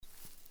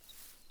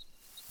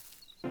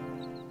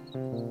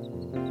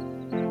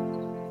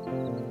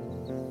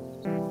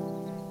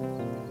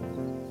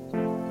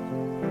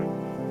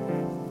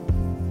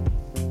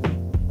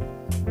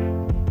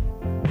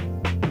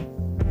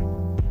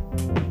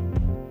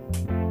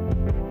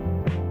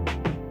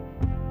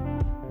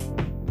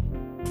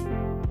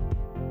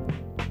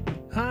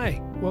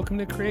Welcome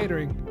to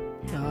Creatoring,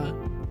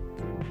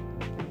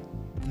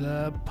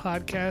 the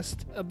podcast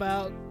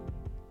about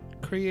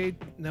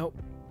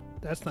Nope,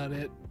 that's not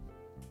it.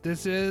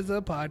 This is a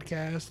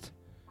podcast,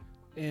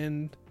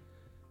 and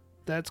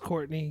that's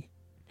Courtney.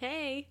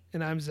 Hey.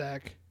 And I'm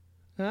Zach.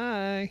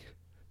 Hi.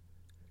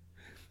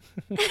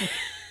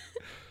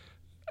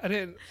 I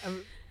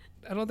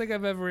don't think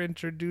I've ever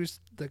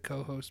introduced the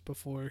co-host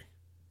before.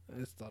 I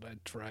just thought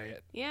I'd try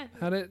it. Yeah.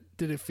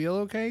 Did it feel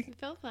okay? It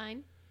felt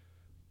fine.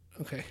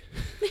 Okay.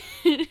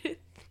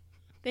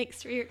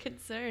 Thanks for your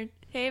concern.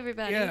 Hey,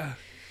 everybody. Yeah.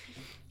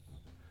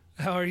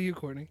 How are you,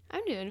 Courtney?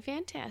 I'm doing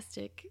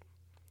fantastic.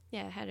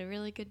 Yeah, I had a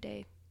really good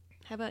day.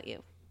 How about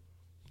you?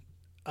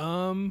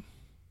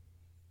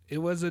 It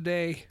was a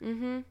day.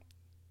 Mm-hmm.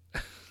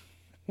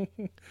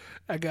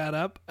 I got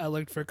up, I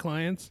looked for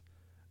clients,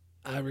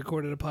 I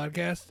recorded a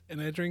podcast,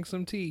 and I drank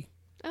some tea.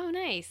 Oh,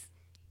 nice.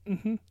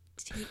 Mm-hmm.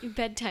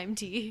 Bedtime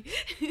tea.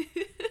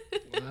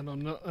 I don't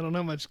know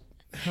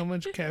how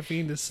much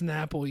caffeine does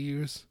Snapple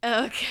use.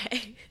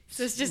 Okay.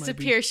 So it's just a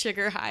pure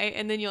sugar high,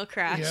 and then you'll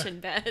crash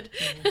in bed.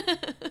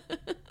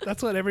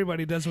 That's what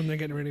everybody does when they're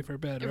getting ready for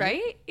bed, right?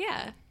 Right?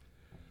 Yeah.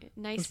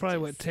 Nice. That's probably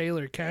what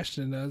Taylor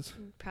Cashton does.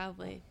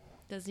 Probably.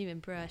 Doesn't even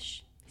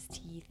brush his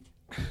teeth.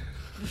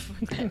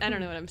 I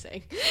don't know what I'm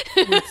saying.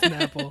 With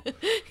Snapple.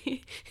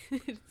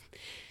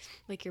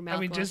 Like your mouthwash. I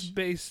mean,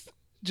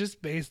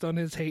 just based on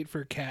his hate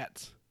for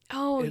cats.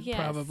 Oh, it yes.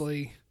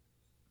 probably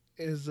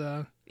is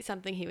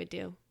something he would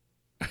do.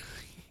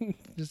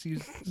 Just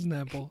use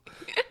Snapple.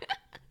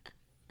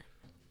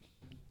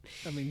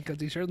 I mean,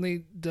 because he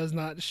certainly does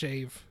not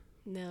shave.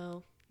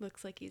 No,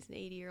 looks like he's an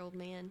 80-year-old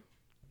man.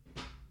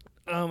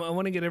 I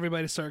want to get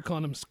everybody to start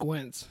calling him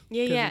Squints.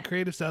 Yeah. At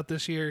Creative South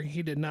this year,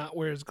 he did not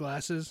wear his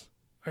glasses,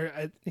 or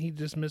he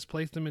just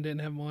misplaced them and didn't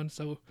have them on,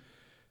 so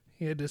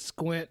he had to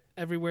squint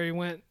everywhere he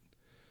went,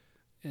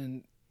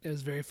 and it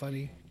was very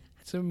funny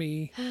to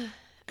me.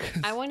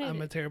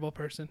 I'm a terrible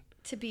person.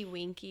 To be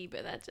Winky,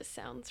 but that just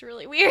sounds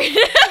really weird.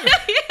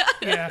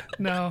 Yeah,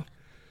 no.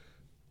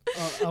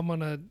 I'm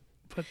gonna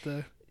put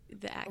the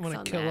axe I'm gonna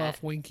on kill that.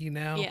 off Winky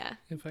now. Yeah,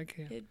 if I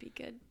can. it'd be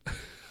good.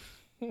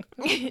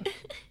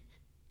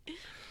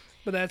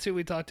 But that's who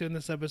we talked to in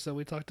this episode.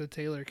 We talked to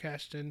Taylor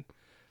Cashton,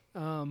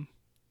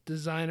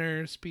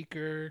 designer,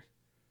 speaker.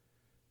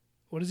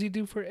 What does he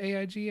do for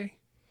AIGA?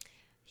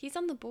 He's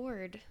on the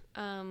board.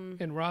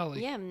 In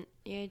Raleigh. Yeah,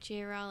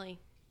 AIGA Raleigh.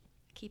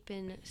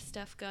 Keeping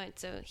stuff going.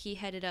 So he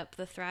headed up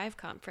the Thrive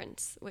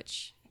conference,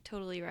 which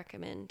totally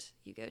recommend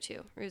you go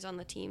to. He was on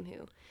the team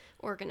who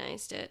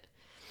organized it.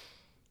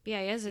 But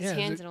yeah, he has his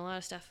hands in a lot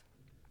of stuff.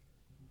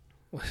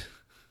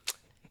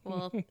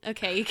 Well,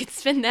 okay, you can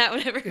spin that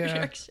whatever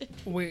direction.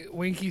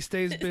 Winky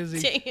stays busy.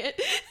 Dang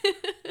it.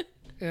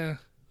 Yeah.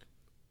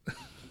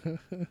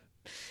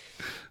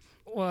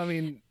 Well, I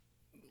mean,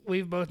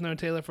 we've both known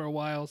Taylor for a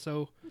while,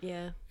 so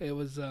yeah, it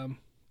was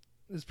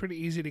pretty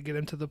easy to get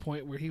him to the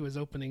point where he was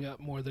opening up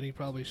more than he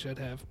probably should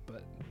have,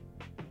 but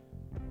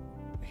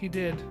he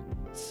did.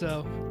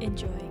 So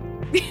enjoy.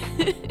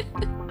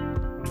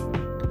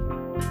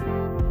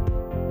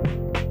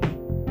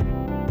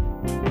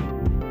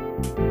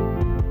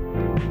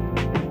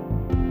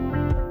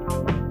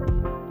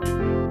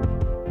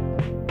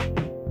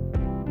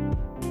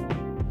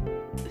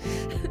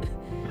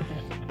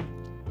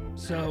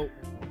 So,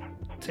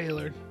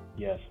 Taylor.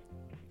 Yes.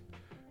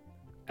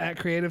 At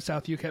Creative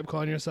South, you kept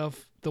calling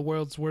yourself the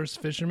world's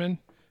worst fisherman,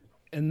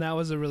 and that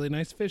was a really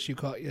nice fish you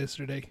caught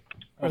yesterday.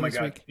 Oh my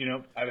God! Week. You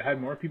know, I've had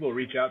more people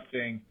reach out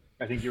saying,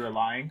 "I think you're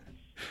lying."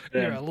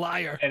 You're a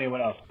liar.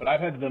 Anyone else? But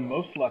I've had the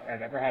most luck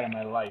I've ever had in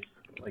my life,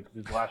 like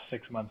these last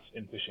 6 months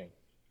in fishing.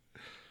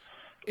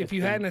 If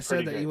you hadn't have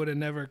said that, you would have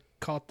never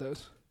caught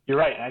those. You're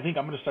right. And I think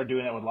I'm going to start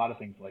doing that with a lot of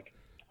things. Like,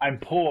 I'm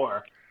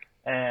poor,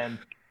 and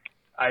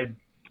I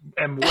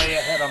am way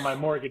ahead on my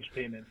mortgage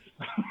payments.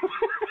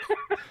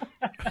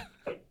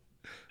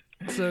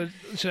 So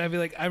should I be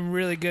like, I'm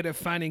really good at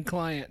finding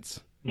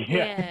clients?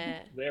 Yeah.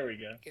 There we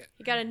go.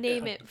 You got to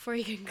name it before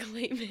you can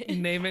claim it.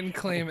 Name it and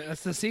claim it.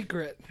 That's the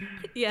secret.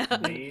 Yeah.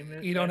 Name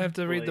it. You don't have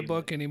to read the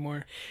book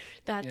anymore.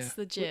 That's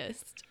the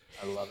gist.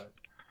 I love it.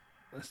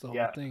 That's the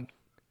whole thing.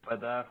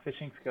 But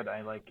fishing's good.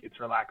 It's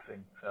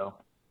relaxing. So,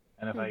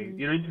 and if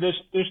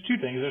there's two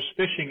things. There's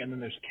fishing and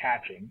then there's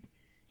catching.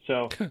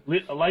 So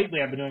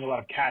lately I've been doing a lot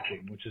of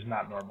catching, which is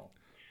not normal.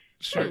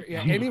 Sure.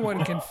 Yeah.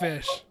 Anyone can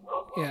fish.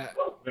 Yeah.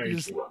 Very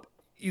true.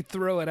 You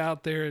throw it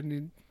out there and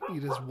you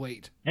just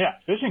wait. Yeah,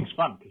 fishing's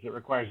fun because it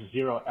requires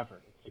zero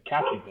effort. It's the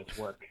catching that's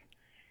work.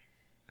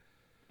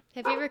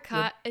 Have you ever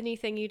caught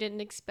anything you didn't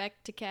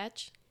expect to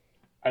catch?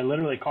 I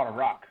literally caught a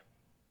rock.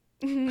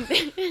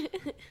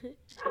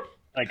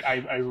 Like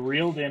I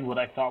reeled in what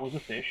I thought was a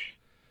fish,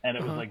 and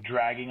it was like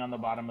dragging on the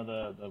bottom of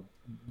the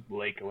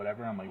lake or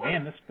whatever. I'm like,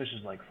 man, this fish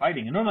is like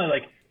fighting. And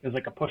normally there's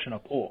like a push and a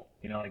pull.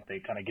 You know, like they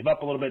kind of give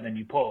up a little bit and then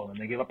you pull, and then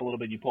they give up a little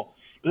bit and you pull.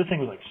 But this thing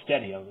was like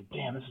steady. I was like,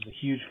 damn, this is a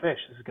huge fish.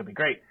 This is gonna be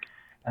great.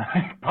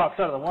 And it pops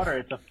out of the water.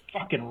 It's a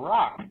fucking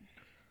rock.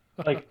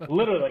 Like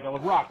literally like a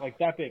rock like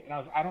that big. And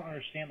I don't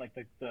understand, like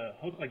the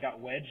hook like got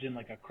wedged in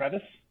like a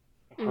crevice.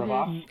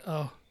 crevasse,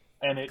 Oh,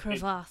 and it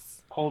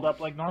Crevasse. pulled up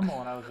like normal,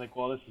 and I was like,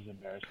 well, this is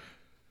embarrassing.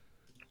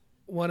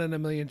 1 in a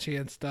million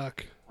chance,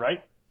 Doc.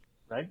 Right?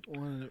 1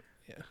 in a,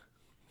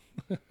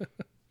 yeah.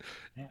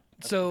 Yeah.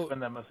 So It's been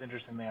the most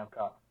interesting thing I've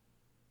caught.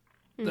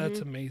 that's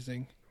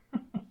amazing.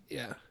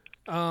 Yeah.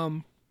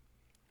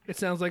 It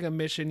sounds like a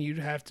mission you'd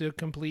have to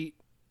complete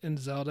in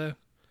Zelda,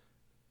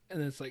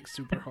 and it's like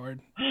super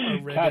hard. Or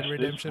Red Catch Dead this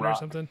Redemption or rock.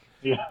 something.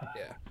 Yeah.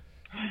 Yeah.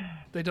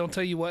 They don't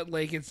tell you what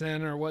lake it's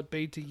in or what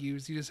bait to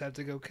use. You just have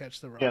to go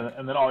catch the rock. Yeah,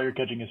 and then all you're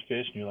catching is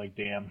fish, and you're like,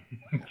 damn,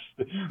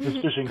 this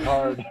fishing's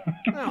hard.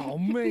 Oh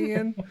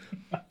man,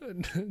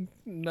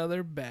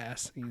 another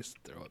bass. You just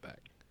throw it back.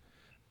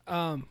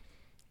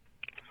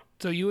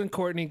 So you and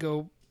Courtney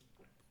go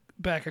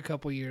back a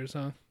couple years,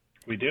 huh?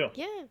 We do.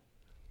 Yeah.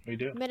 We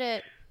do. Met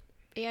at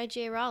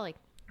AIGA Raleigh.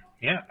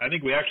 Yeah, I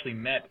think we actually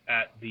met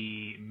at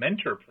the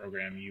mentor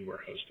program you were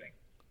hosting.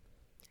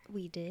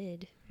 We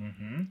did.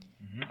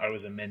 I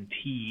was a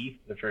mentee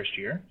the first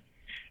year,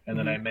 and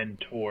then I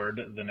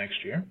mentored the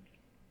next year.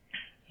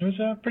 It was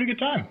a pretty good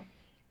time.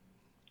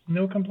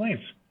 No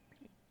complaints.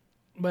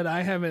 But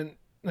I haven't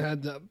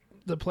had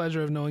the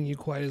pleasure of knowing you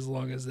quite as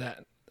long as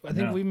that. I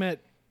think No. we met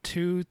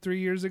 2-3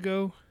 years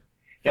ago.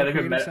 Yeah, I think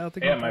we Creative met. South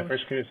Yeah, again, my probably.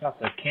 first Creative South,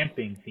 the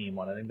camping theme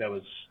one. I think that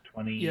was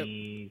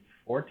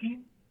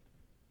 2014?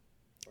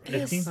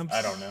 15? I'm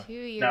I don't know. A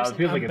few years No, it feels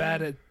ago. like I'm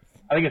bad at.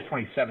 I think it's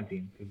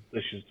 2017. 'Cause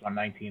this is on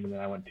 19, and then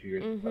I went 2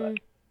 years before that.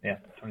 Yeah,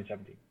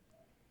 2017.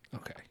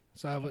 Okay,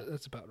 so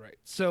that's about right.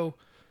 So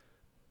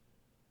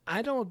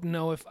I don't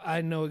know if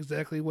I know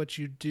exactly what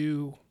you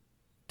do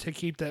to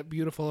keep that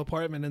beautiful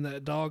apartment and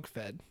that dog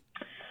fed.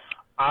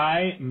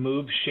 I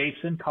move shapes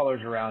and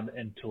colors around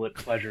until it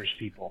pleasures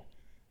people.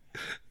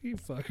 You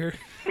fucker.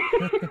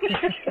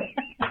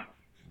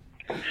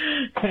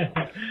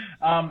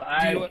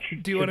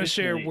 Do you want to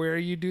share traditionally- where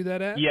you do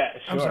that at? Yeah,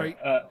 sure. I'm sorry.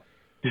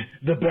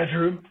 The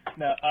bedroom.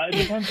 No, it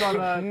depends on depends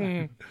on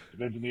the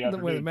Where the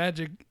afternoon.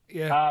 magic.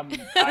 Yeah.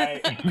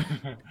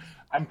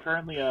 I'm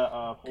currently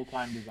a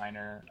full-time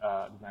designer,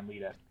 design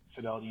lead at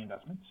Fidelity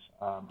Investments.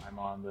 I'm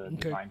on the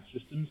design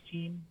systems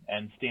team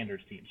and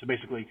standards team. So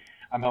basically,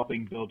 I'm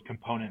helping build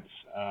components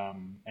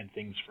and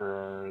things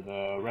for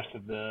the rest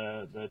of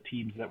the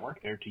teams that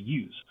work there to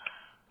use,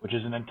 which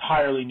is an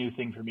entirely new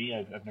thing for me.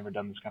 I've never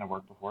done this kind of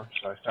work before,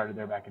 so I started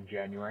there back in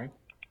January.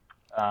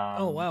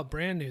 Oh wow,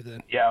 brand new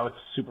then. Yeah, it's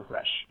super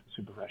fresh,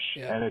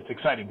 Yeah. and it's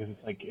exciting because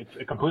it's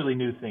a completely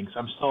new thing.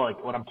 So I'm still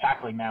like, what I'm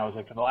tackling now is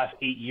like for the last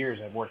 8 years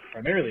I've worked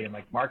primarily in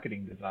like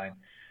marketing design,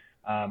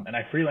 and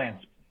I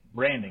freelance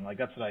branding. Like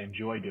that's what I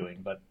enjoy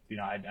doing. But you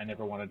know, I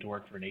never wanted to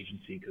work for an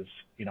agency because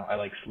you know I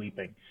like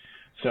sleeping,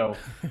 so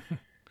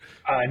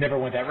I never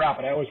went that route.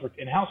 But I always worked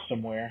in house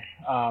somewhere.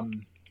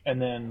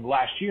 And then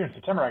last year in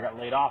September I got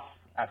laid off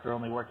after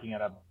only working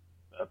at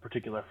a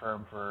particular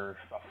firm for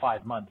about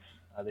 5 months.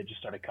 They just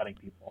started cutting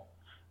people,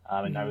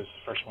 and I was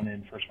first one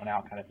in, first one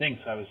out kind of thing.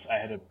 So I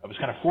was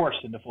kind of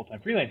forced into full-time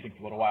freelancing for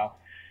a little while.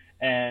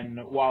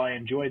 And while I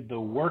enjoyed the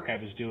work I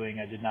was doing,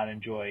 I did not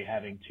enjoy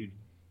having to,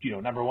 you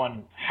know, number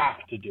one,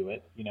 have to do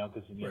it, you know,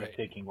 because you end up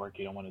taking work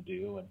you don't want to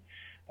do and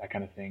that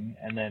kind of thing.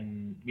 And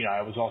then, you know,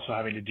 I was also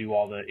having to do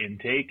all the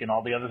intake and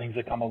all the other things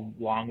that come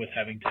along with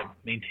having to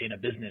maintain a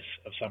business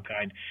of some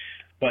kind.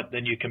 But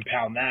then you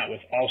compound that with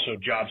also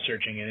job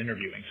searching and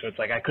interviewing. So it's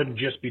like I couldn't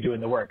just be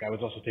doing the work. I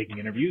was also taking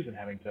interviews and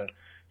having to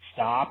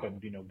stop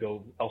and, you know,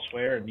 go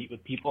elsewhere and meet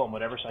with people and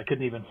whatever. So I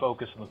couldn't even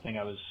focus on the thing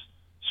I was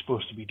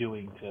supposed to be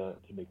doing to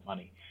make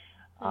money.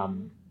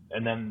 And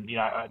then, you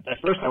know, at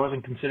first I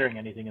wasn't considering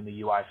anything in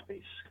the UI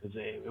space because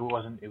it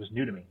was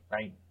new to me,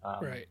 right?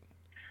 Right.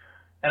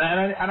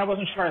 And I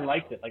wasn't sure I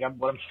liked it. Like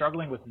what I'm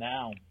struggling with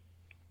now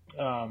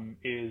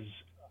is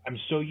I'm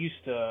so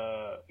used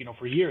to, you know,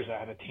 for years I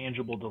had a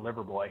tangible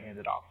deliverable I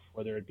handed off,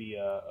 whether it be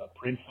a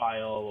print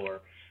file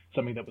or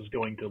something that was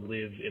going to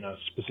live in a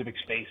specific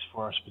space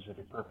for a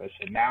specific purpose.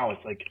 And now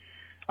it's like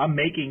I'm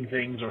making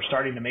things or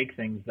starting to make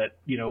things that,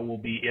 you know, will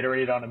be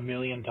iterated on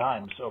 1,000,000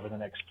 times over the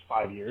next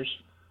 5 years,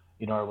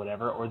 you know, or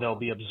whatever, or they'll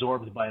be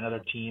absorbed by another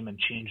team and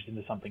changed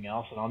into something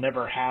else. And I'll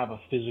never have a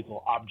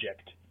physical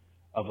object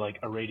of like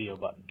a radio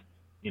button.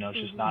 You know, it's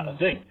just not a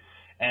thing.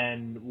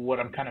 And what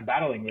I'm kind of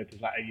battling with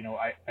is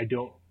I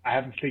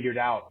haven't figured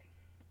out,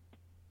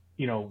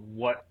 you know,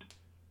 what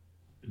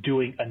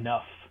doing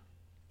enough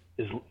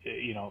is,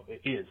 you know,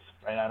 is,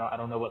 right? I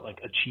don't know what like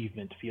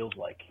achievement feels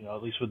like, you know,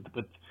 at least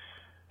with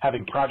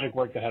having project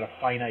work that had a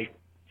finite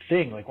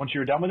thing. Like once you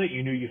were done with it,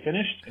 you knew you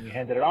finished and you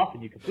handed it off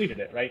and you completed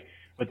it, right?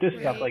 But this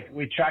stuff, like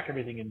we track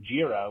everything in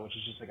Jira, which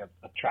is just like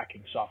a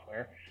tracking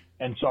software.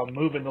 And so I'm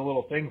moving the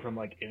little thing from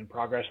like in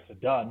progress to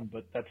done,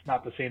 but that's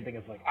not the same thing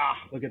as like,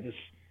 look at this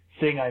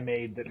thing I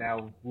made that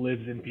now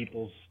lives in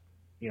people's,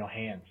 you know,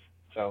 hands.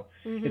 So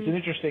it's an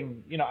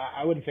interesting, you know,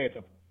 I wouldn't say it's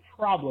a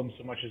problem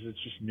so much as it's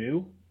just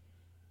new.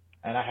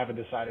 And I haven't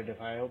decided if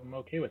I'm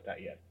okay with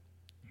that yet.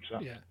 So.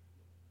 Yeah.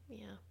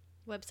 Yeah.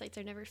 Websites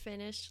are never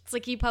finished. It's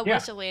like you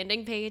publish a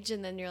landing page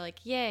and then you're like,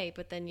 yay,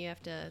 but then you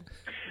have to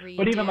read.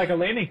 But even like a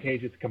landing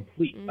page, it's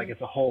complete. Like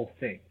it's a whole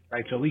thing,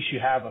 right? So at least you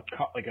have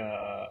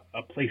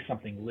a place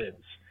something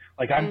lives.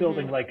 Like I'm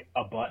building like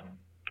a button,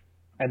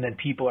 and then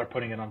people are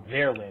putting it on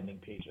their landing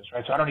pages,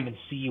 right? So I don't even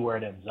see where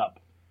it ends up,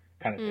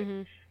 kind of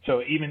thing.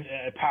 So even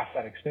past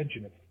that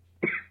extension,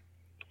 it's,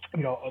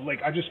 you know,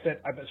 like I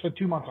spent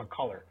 2 months on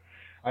color.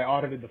 I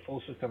audited the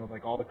full system of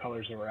like all the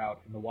colors that were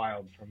out in the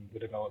wild from the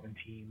development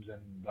teams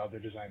and the other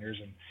designers,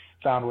 and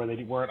found where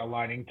they weren't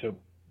aligning to,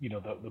 you know,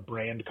 the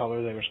brand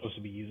color they were supposed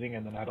to be using,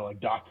 and then had to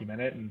like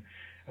document it and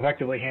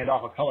effectively hand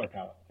off a color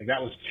palette. Like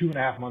that was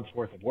 2.5 months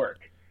worth of work.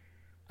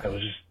 I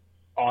was just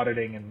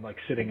auditing and like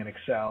sitting in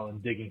Excel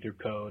and digging through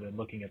code and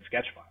looking at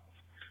sketch files.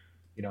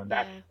 You know, and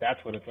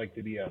that's what it's like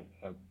to be a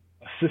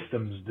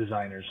systems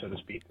designer, so to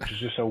speak, which is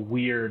just a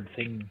weird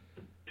thing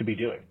to be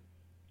doing,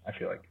 I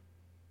feel like.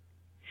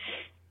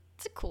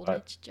 It's a cool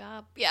niche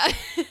job. Yeah.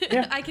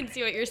 I can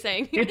see what you're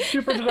saying. It's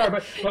super bizarre,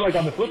 but like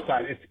on the flip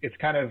side, it's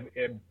kind of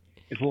it's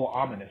a little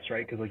ominous,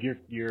 right? Because like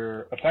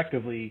you're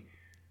effectively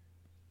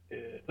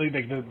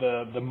like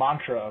the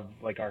mantra of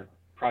like our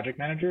project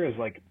manager is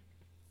like,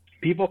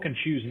 people can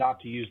choose not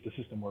to use the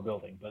system we're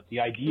building, but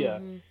the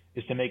idea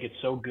is to make it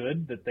so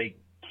good that they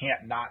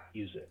can't not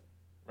use it,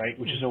 right?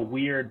 Which is a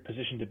weird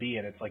position to be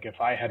in. It's like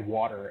if I had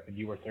water and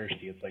you were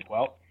thirsty, it's like,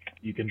 well,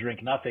 you can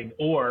drink nothing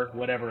or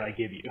whatever I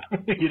give you,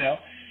 you know,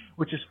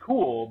 which is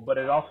cool, but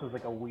it also is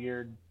like a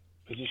weird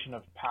position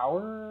of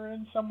power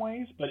in some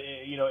ways. But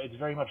you know, it's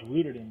very much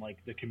rooted in like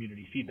the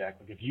community feedback.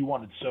 Like if you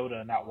wanted soda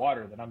and not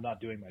water, then I'm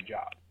not doing my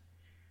job.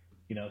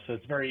 You know, so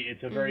it's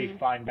a very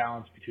fine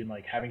balance between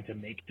like having to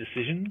make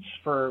decisions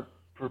for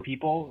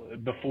people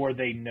before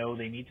they know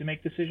they need to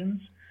make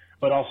decisions,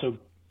 but also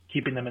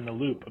keeping them in the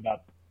loop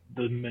about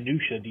the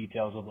minutia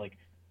details of like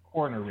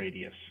corner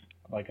radius,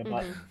 like a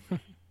button.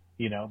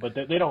 You know, but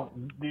they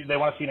want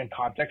to see it in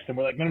context, and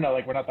we're like, no,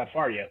 like we're not that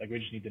far yet. Like we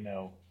just need to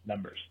know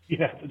numbers. You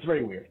know, it's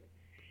very weird.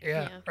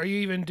 Yeah. Are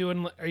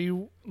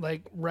you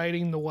like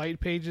writing the white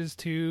pages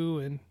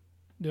too and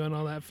doing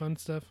all that fun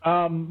stuff?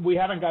 We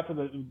haven't got to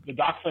the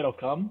doc site will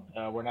come.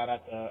 We're not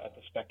at the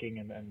speccing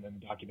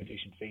and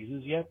documentation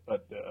phases yet,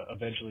 but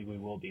eventually we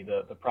will be.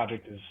 The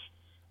project is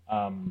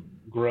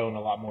grown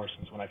a lot more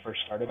since when I first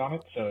started on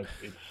it. So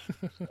it's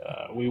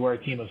we were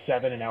a team of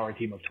 7 and now we're a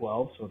team of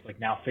 12. So it's like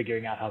now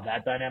figuring out how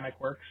that dynamic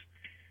works.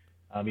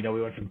 You know,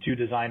 we went from 2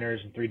 designers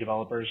and 3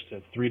 developers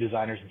to 3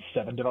 designers and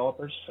 7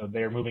 developers. So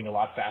they're moving a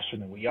lot faster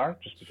than we are,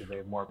 just because they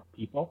have more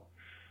people.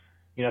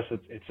 You know, so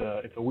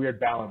it's a weird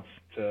balance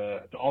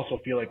to also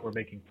feel like we're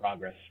making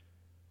progress.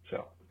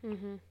 So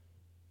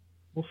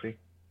we'll see.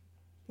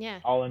 Yeah.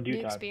 All in due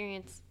New time.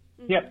 Experience.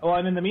 Yeah. Well,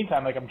 and in the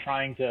meantime, like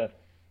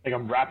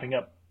I'm wrapping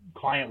up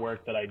client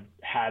work that I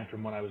had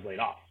from when I was laid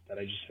off, that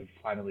I just have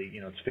finally,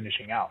 you know, it's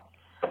finishing out.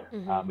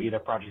 Either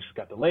projects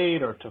got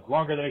delayed or took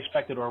longer than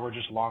expected, or were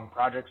just long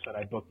projects that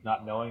I booked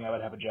not knowing I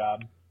would have a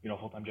job, you know,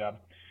 full-time job.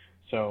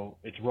 So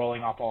it's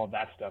rolling off all of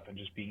that stuff and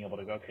just being able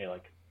to go, okay,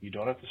 like you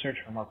don't have to search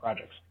for more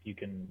projects. You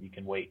can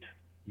wait.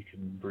 You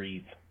can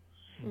breathe,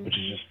 which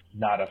is just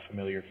not a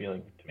familiar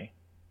feeling to me.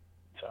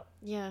 So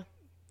yeah.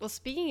 Well,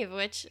 speaking of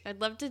which,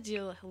 I'd love to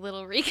do a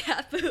little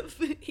recap of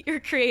your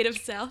Creative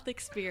South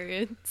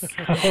experience.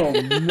 Oh,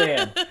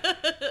 man.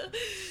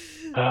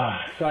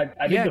 So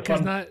I think the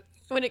fun...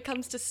 when it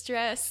comes to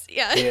stress,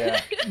 yeah.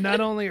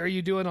 Not only are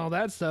you doing all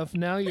that stuff,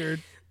 now you're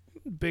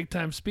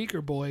big-time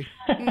speaker boy.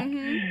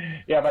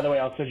 Yeah, by the way,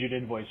 I'll send you an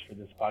invoice for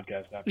this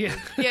podcast afterwards.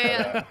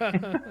 Yeah.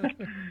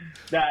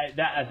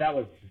 That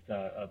was just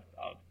a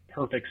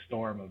perfect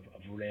storm of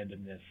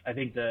randomness. I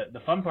think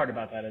the fun part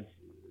about that is,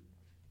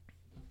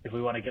 if we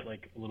want to get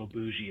like a little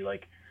bougie,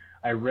 like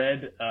I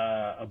read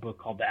a book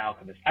called The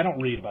Alchemist. I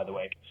don't read, by the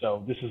way,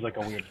 so this is like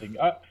a weird thing.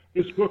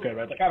 This book I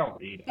read, like I don't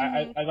read.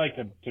 I like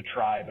to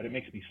try, but it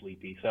makes me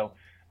sleepy, so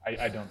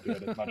I don't do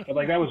it as much. But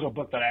like that was a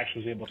book that I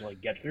actually was able to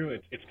like get through.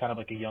 It's kind of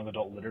like a young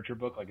adult literature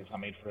book. Like it's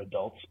not made for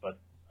adults, but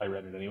I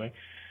read it anyway.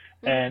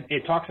 And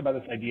it talks about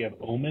this idea of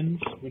omens,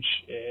 which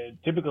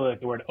typically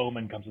like the word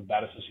omen comes with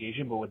bad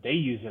association, but what they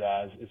use it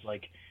as is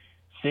like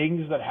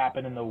things that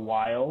happen in the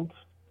wild,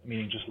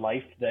 meaning just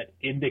life, that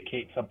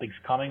indicate something's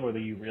coming whether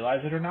you realize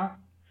it or not.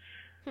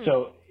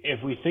 So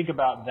if we think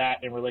about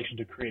that in relation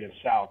to Creative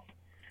South,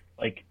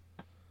 like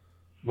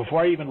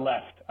before I even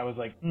left, I was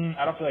like,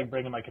 I don't feel like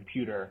bringing my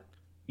computer,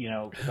 you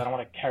know, because I don't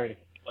want to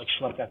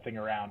schlep that thing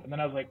around. And then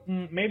I was like,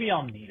 maybe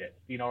I'll need it,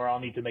 you know, or I'll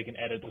need to make an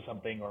edit to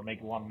something or make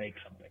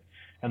something.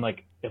 And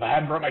like, if I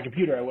hadn't brought my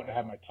computer, I wouldn't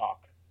have my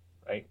talk,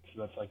 right? So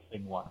that's like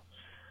thing one.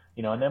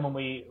 You know, and then when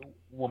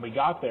we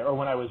got there, or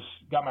when I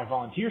got my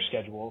volunteer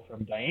schedule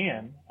from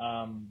Diane,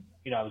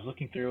 you know, I was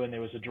looking through and there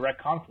was a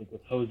direct conflict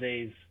with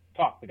Jose's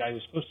talk, the guy who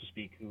was supposed to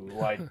speak, who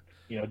I,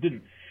 you know,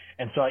 didn't.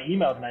 And so I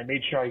emailed and I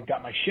made sure I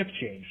got my shift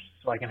changed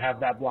so I can have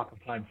that block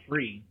of time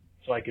free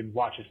so I could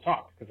watch his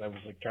talk, because I was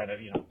like trying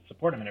to, you know,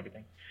 support him and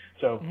everything.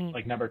 So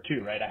like number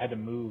 2, right? I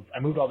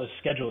moved all this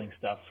scheduling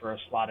stuff for a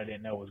slot I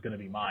didn't know was going to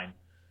be mine.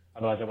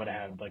 Otherwise I would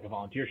have had like a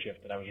volunteer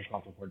shift that I was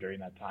responsible for during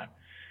that time.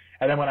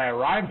 And then when I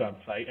arrived on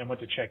site and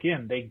went to check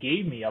in, they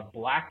gave me a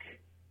black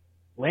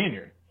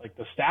lanyard, like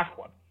the staff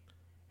one,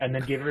 and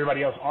then gave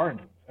everybody else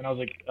oranges. And I was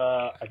like,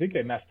 I think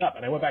they messed up.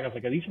 And I went back, I was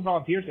like, are these for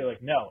volunteers? They're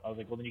like, no. I was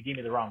like, well, then you gave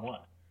me the wrong one.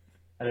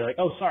 And they're like,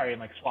 oh, sorry,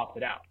 and like swapped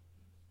it out.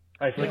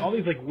 Right, so like all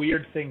these like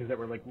weird things that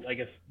were like, I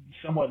guess,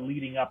 somewhat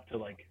leading up to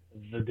like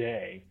the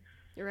day.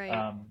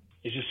 Right.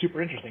 It's just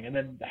super interesting. And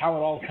then how it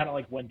all kind of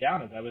like went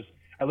down is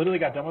I literally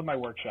got done with my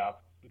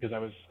workshop because I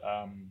was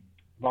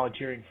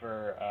volunteering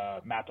for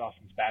Matt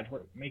Dawson's badge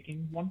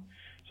making one.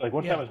 So like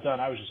once that was done,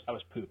 I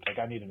was pooped. Like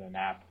I needed a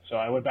nap. So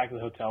I went back to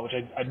the hotel, which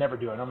I never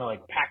do. I normally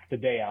like pack the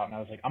day out, and I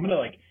was like, I'm gonna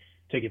like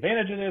take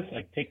advantage of this,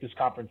 like take this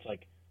conference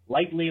like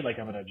lightly, like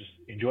I'm gonna just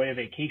enjoy a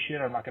vacation.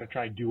 I'm not gonna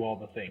try and do all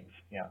the things.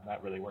 Yeah,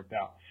 that really worked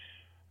out.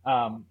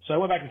 So I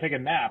went back to take a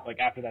nap like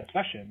after that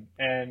session,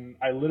 and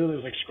I literally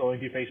was like scrolling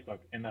through Facebook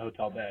in the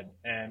hotel bed,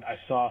 and I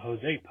saw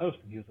Jose post,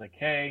 and he was like,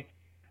 hey,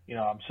 you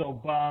know, I'm so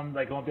bummed,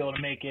 like I won't be able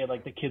to make it,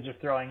 like the kids are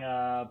throwing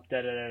up,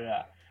 da da da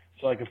da.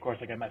 So like of course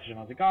like I messaged him,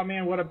 I was like, oh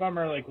man, what a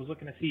bummer, like was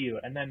looking to see you.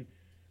 And then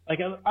like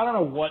I don't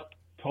know what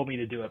told me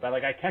to do it, but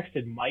like I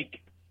texted Mike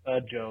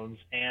Jones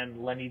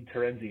and Lenny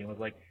Terenzi and was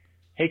like,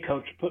 hey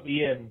coach, put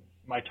me in,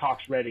 my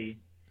talk's ready.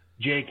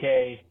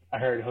 JK, I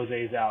heard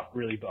Jose's out,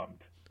 really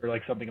bummed. Or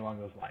like something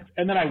along those lines.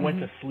 And then I went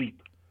to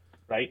sleep,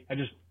 right? I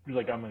just was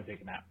like, I'm going to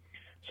take a nap.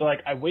 So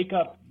like I wake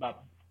up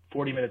about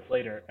 40 minutes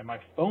later and my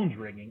phone's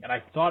ringing and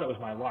I thought it was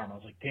my alarm. I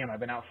was like, damn, I've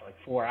been out for like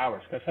 4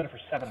 hours because I set it for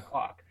 7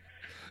 o'clock.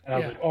 And I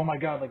was like, oh my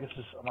God, like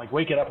I'm like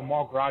waking up, I'm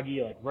all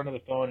groggy, like run to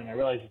the phone and I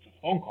realize it's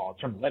a phone call. It's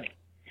from Lenny.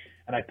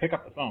 And I pick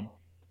up the phone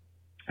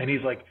and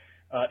he's like,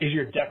 is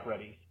your deck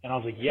ready? And I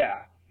was like, yeah.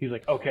 He's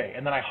like, okay.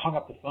 And then I hung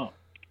up the phone.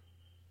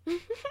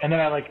 And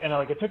then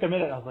it took a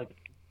minute and I was like,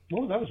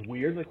 whoa, that was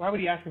weird. Like, why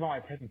would he ask about my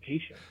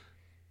presentation?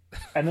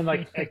 And then,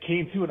 like, it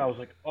came to, and I was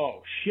like,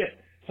 oh,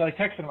 shit. So I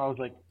texted him. I was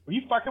like, were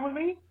you fucking with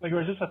me? Like, or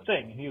is this a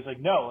thing? And he was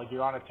like, no, like,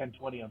 you're on at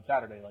 10:20 on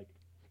Saturday. Like,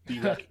 be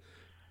ready.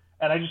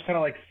 And I just kind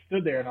of, like,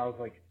 stood there, and I was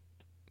like,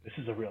 this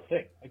is a real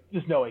thing. Like,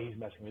 there's no way he's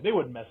messing with me. They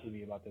wouldn't mess with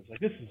me about this. Like,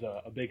 this is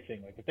a big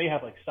thing. Like, if they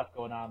have, like, stuff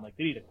going on, like,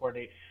 they need to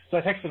coordinate. So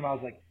I texted him. I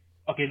was like,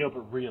 okay, no,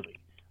 but really,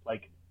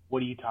 like,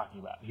 what are you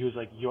talking about? He was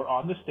like, you're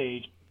on the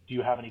stage. Do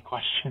you have any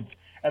questions?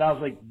 And I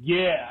was like,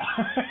 yeah.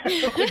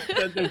 Like,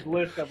 there's this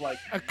list of like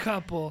a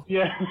couple.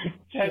 Yeah,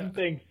 10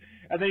 things.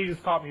 And then he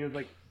just called me. He was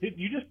like,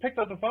 you just picked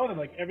up the phone and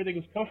like everything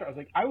was kosher. I was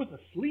like, I was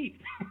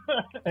asleep.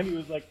 And he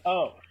was like,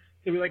 oh.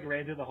 So we like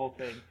ran through the whole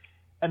thing.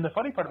 And the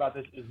funny part about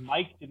this is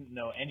Mike didn't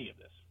know any of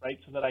this, right?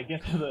 So that I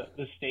get to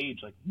the stage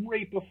like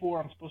right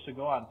before I'm supposed to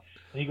go on.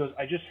 And he goes,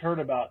 I just heard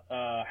about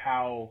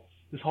how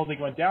this whole thing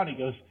went down. He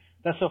goes,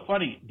 that's so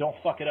funny. Don't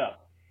fuck it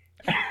up.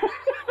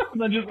 And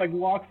then just like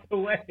walks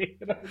away,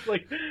 and I was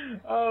like,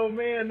 "Oh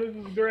man, this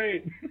is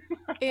great."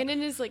 And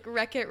in his like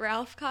Wreck-It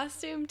Ralph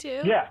costume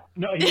too. Yeah,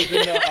 no, he was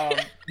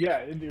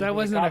in the that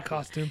wasn't a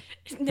costume.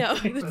 No,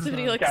 that's what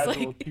he looks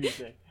like.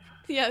 Tuesday.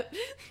 Yep.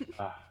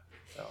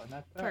 So and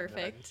that's that.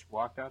 Perfect. I just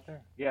walked out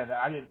there. Yeah,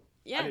 I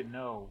didn't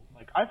know.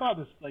 Like I thought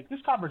this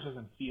conference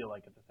doesn't feel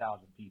like it's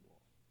 1,000 people.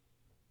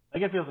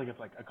 Like it feels like it's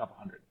like a couple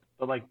hundred.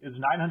 But like it's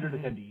 900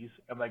 attendees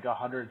and like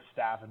 100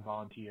 staff and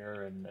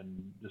volunteer and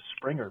the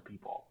Springer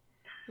people.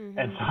 Mm-hmm.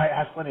 And so I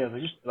asked Lenny, I was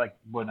like, just like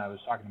when I was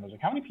talking to him, I was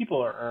like, how many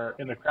people are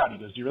in the crowd? He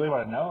goes, do you really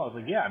want to know? I was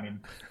like, yeah, I mean,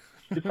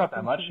 it's not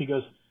that much. He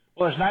goes,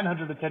 well, there's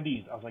 900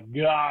 attendees. I was like,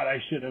 God, I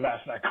should have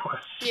asked that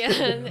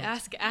question. Yeah,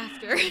 ask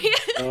after.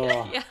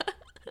 Oh, yeah.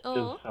 Oh,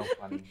 it was so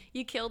funny.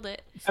 You killed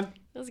it. That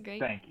was great.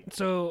 Thank you.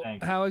 So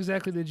how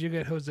exactly did you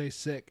get Jose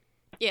sick?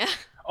 Yeah.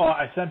 Oh,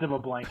 I sent him a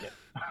blanket.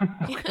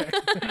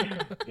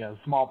 Yeah,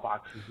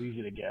 smallpox is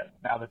easy to get.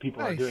 Now that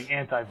people are doing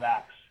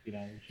anti-vax, you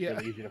know, it's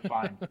really easy to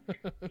find.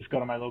 Just go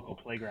to my local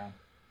playground.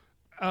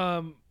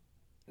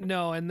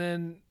 No, and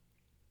then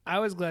I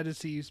was glad to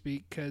see you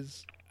speak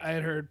because I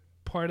had heard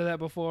part of that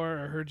before.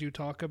 I heard you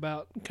talk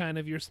about kind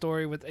of your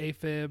story with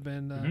AFib,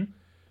 and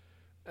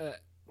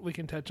we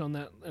can touch on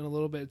that in a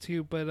little bit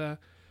too. But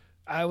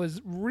I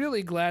was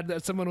really glad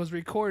that someone was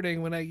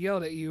recording when I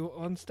yelled at you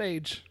on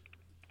stage.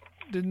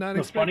 Did not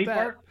expect funny that.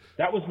 Part,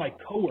 that was my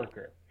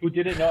coworker who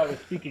didn't know I was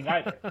speaking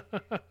either.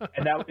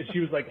 And she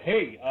was like,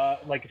 hey,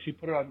 like she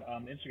put it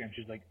on Instagram.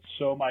 She's like,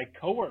 so my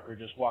coworker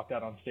just walked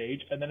out on stage,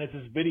 and then it's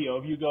this video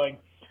of you going,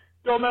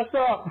 don't mess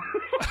up.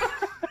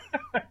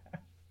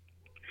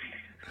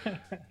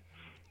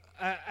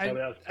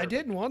 I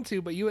didn't want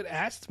to, but you had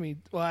asked me.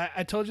 Well,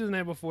 I told you the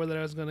night before that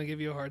I was going to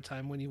give you a hard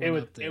time when you went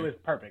up there. It was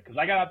perfect because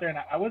I got out there and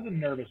I wasn't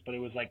nervous, but it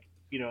was like,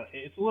 you know,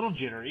 it's a little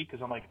jittery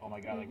because I'm like, oh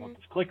my God, I hope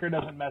this clicker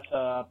doesn't mess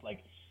up.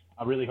 Like,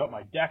 I really hope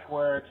my deck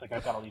works. Like,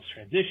 I've got all these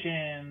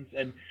transitions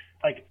and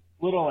like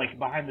little like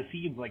behind the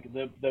scenes, like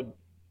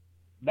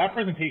that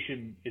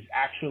presentation is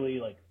actually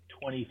like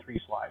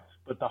 23 slides,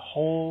 but the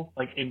whole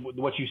like in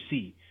what you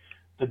see,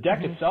 the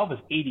deck itself is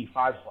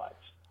 85 slides,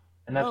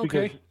 and that's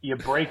because you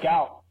break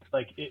out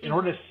like in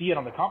order to see it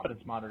on the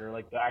confidence monitor,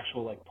 like the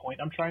actual like point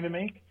I'm trying to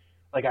make.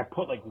 Like I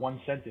put like one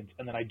sentence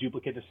and then I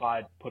duplicate the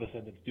slide, put a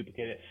sentence,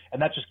 duplicate it.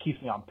 And that just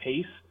keeps me on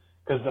pace.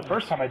 Because the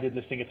first time I did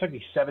this thing, it took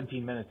me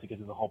 17 minutes to get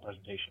through the whole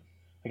presentation.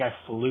 like I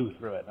flew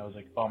through it. And I was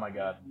like, oh my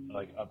God,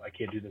 like I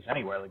can't do this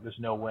anywhere. Like there's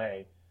no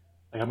way.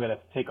 Like I'm going to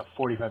take a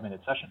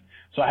 45-minute session.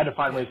 So I had to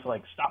find ways to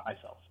like stop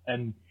myself.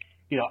 And,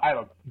 you know, I have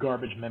a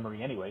garbage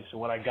memory anyway. So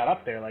when I got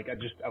up there, like I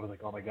was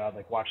like, oh my God,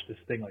 like watch this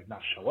thing like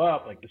not show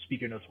up. Like the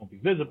speaker notes won't be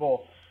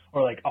visible,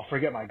 or like I'll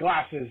forget my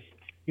glasses,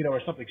 you know,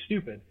 or something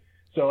stupid.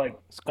 So like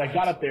I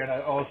got up there and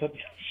I all of a sudden,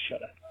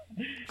 shut up.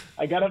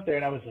 I got up there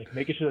and I was like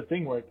making sure the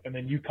thing worked. And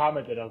then you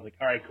commented, I was like,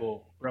 all right,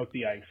 cool. Broke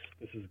the ice.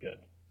 This is good.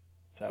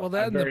 So well,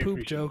 that and the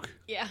poop joke.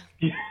 Yeah.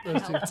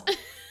 Those two.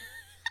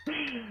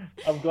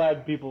 I'm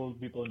glad people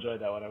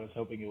enjoyed that one. I was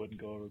hoping it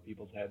wouldn't go over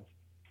people's heads.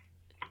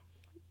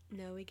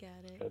 No, we got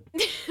it.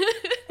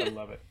 Good. I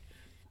love it.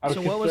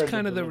 So what was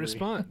kind of the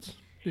response?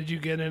 Did you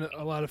get in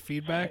a lot of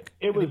feedback?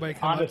 It was Anybody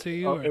come up to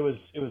you? It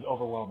was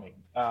overwhelming.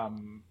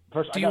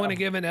 First, do you want to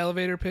give an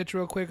elevator pitch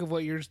real quick of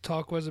what your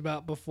talk was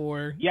about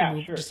before?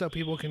 Yeah, sure. Just so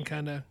people can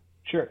kind of.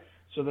 Sure.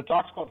 So the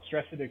talk's called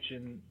Stress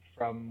Addiction: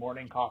 From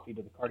Morning Coffee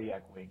to the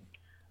Cardiac Wing,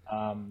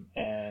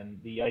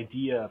 and the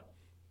idea.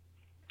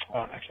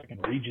 Actually, I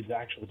can read you the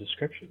actual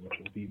description, which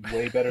will be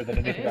way better than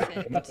anything I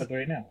can come up with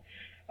right now.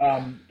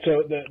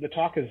 So the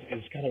talk is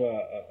kind of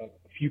a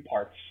few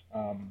parts.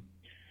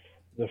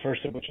 The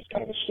first of which is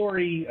kind of a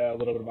story, a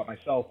little bit about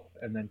myself,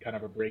 and then kind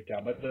of a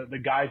breakdown. But the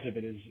guise of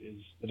it is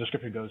the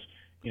description goes,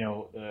 you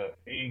know,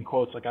 in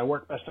quotes, like I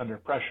work best under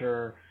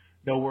pressure.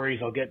 No worries,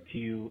 I'll get to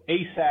you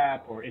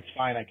ASAP, or it's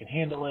fine, I can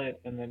handle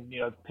it. And then, you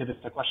know, pivots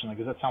to the question, like,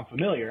 does that sound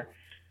familiar?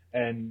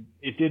 And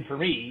it did for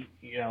me,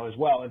 you know, as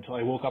well, until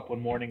I woke up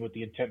one morning with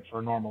the intent for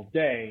a normal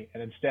day.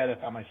 And instead I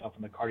found myself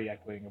in the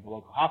cardiac wing of a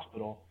local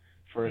hospital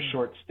for a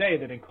short stay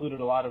that included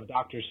a lot of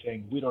doctors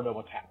saying, we don't know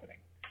what's happening,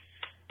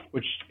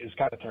 which is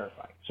kind of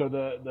terrifying. So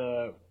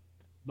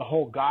the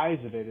whole guise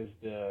of it is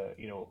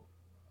you know,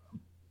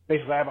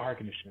 basically I have a heart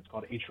condition. It's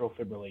called atrial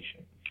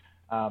fibrillation.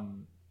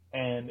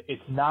 And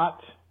it's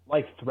not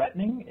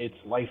life-threatening, it's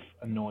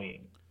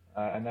life-annoying.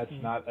 And that's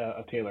not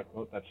a Taylor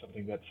quote. That's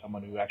something that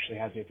someone who actually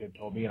has AFib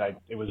told me, and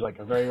it was like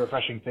a very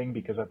refreshing thing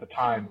because at the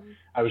time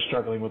I was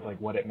struggling with like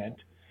what it meant.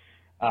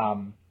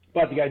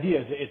 But the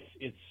idea is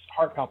it's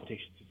heart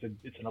palpitations.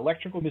 It's an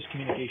electrical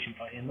miscommunication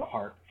in the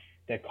heart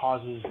that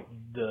causes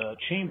the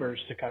chambers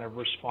to kind of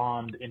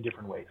respond in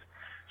different ways.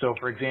 So,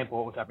 for example,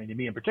 what was happening to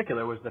me in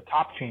particular was the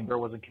top chamber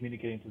wasn't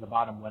communicating to the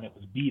bottom when it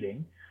was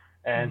beating.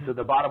 And so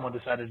the bottom one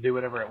decided to do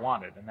whatever it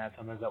wanted. And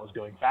sometimes that was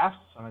going fast,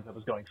 sometimes that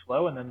was going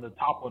slow. And then the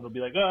top one would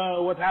be like,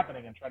 oh, what's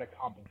happening? And try to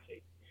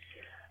compensate,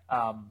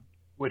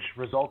 which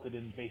resulted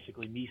in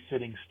basically me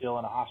sitting still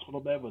in a hospital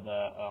bed with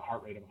a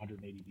heart rate of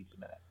 180 beats a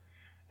minute.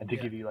 And to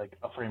give you like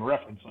a frame of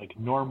reference, like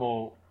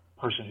normal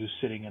person who's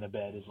sitting in a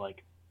bed is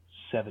like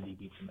 70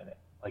 beats a minute,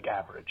 like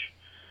average.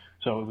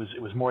 So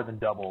it was more than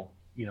double,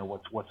 you know,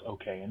 what's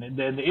okay. And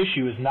then the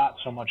issue is not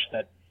so much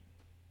that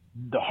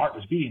the heart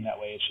was beating that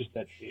way. It's just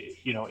that,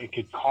 you know, it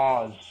could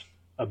cause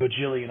a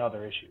bajillion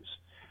other issues.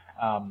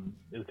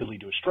 It could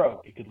lead to a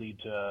stroke. It could lead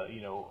to,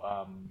 you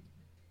know,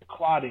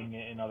 clotting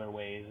in other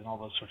ways and all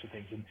those sorts of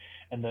things.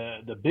 And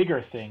the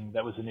bigger thing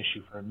that was an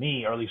issue for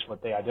me, or at least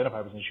what they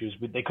identified as an issue,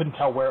 is they couldn't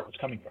tell where it was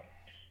coming from.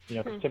 You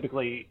know, 'cause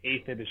typically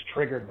AFib is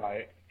triggered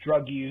by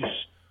drug use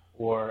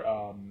or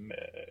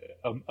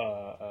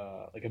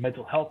like a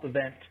mental health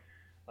event,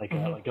 like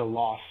a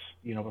loss,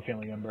 you know, of a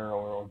family member,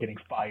 or getting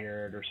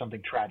fired or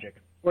something tragic,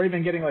 or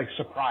even getting like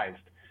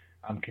surprised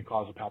can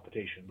cause a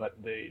palpitation.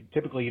 But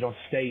typically you don't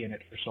stay in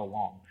it for so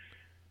long.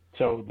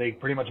 So they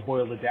pretty much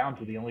boiled it down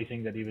to the only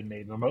thing that even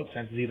made remote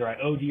sense is either I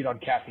OD'd on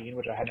caffeine,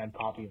 which I hadn't had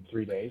coffee in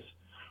 3 days,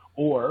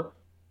 or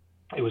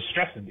it was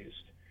stress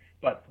induced.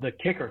 But the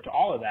kicker to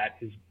all of that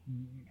is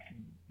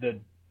the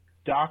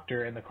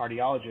doctor and the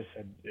cardiologist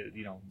said,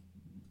 you know,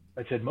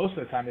 I said most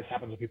of the time this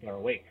happens when people are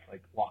awake,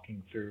 like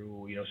walking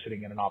through, you know,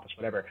 sitting in an office,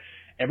 whatever.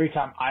 Every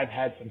time I've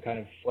had some kind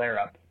of flare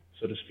up,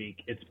 so to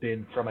speak, it's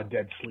been from a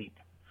dead sleep.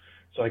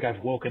 So like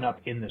I've woken up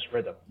in this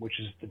rhythm, which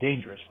is the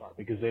dangerous part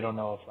because they don't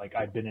know if like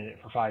I've been in it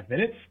for 5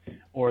 minutes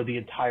or the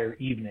entire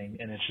evening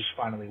and it's just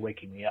finally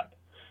waking me up.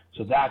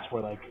 So that's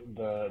where like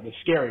the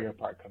scarier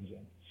part comes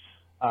in.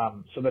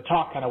 So the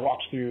talk kind of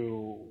walks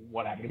through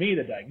what happened to me,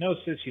 the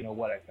diagnosis, you know,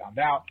 what I found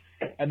out.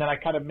 And then I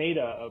kind of made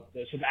the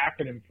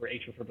acronym for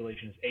atrial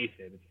fibrillation is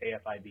AFib. It's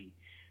AFIB.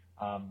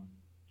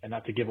 And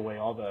not to give away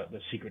all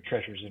the secret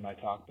treasures in my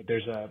talk, but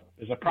there's a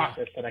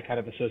process that I kind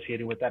of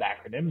associated with that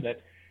acronym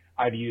that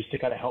I've used to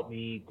kind of help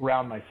me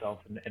ground myself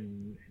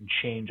and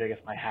change, I guess,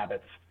 my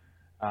habits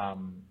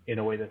in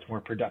a way that's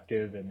more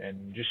productive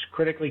and just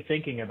critically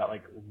thinking about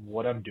like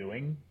what I'm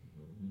doing,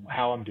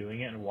 how I'm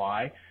doing it, and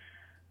why.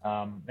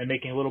 And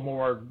making a little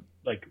more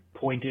like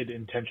pointed,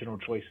 intentional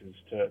choices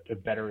to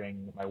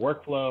bettering my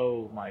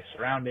workflow, my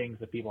surroundings,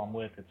 the people I'm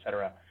with,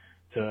 etc.,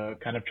 to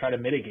kind of try to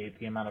mitigate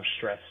the amount of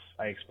stress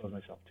I expose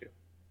myself to.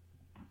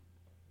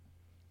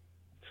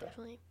 So,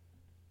 definitely.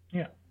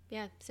 Yeah.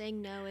 Yeah,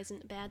 saying no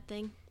isn't a bad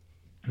thing.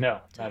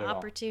 No, to not at all.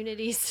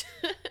 Opportunities.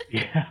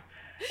 Yeah.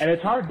 And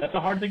it's hard. That's a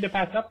hard thing to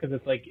pass up because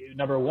it's like,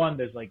 number one,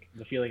 there's like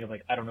the feeling of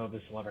like, I don't know if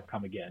this will ever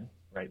come again,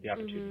 right? The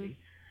opportunity.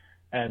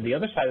 And the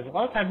other side is a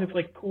lot of times it's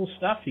like cool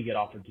stuff you get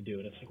offered to do,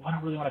 and it's like, well, I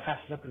don't really want to pass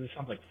this up because it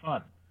sounds like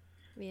fun.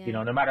 Yeah. You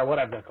know, no matter what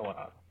I've got going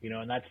on, you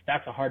know, and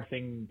that's a hard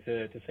thing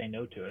to say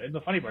no to. And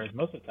the funny part is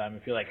most of the time,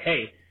 if you're like,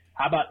 hey,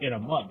 how about in a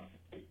month,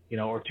 you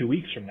know, or 2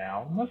 weeks from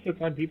now, most of the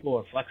time people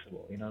are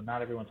flexible. You know,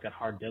 not everyone's got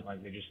hard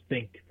deadlines. They just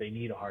think they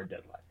need a hard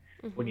deadline.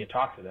 Mm-hmm. When you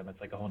talk to them, it's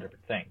like a whole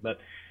different thing. But,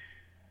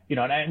 you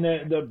know, and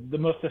the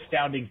most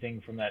astounding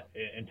thing from that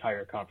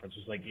entire conference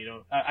was like, you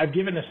know, I've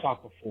given this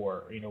talk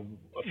before, you know,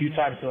 a few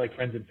times to like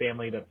friends and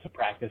family to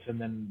practice. And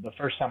then the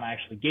first time I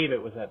actually gave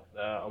it was at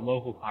a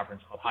local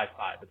conference called High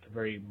Five. It's a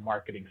very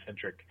marketing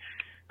centric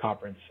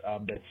conference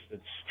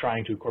that's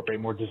trying to incorporate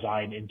more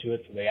design into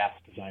it. So they ask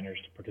designers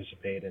to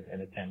participate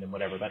and attend and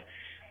whatever. But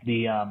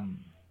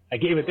I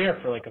gave it there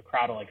for like a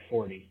crowd of like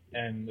 40,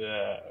 and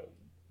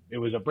it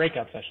was a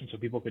breakout session, so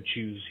people could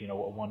choose, you know,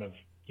 one of,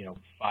 you know,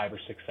 5 or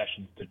 6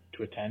 sessions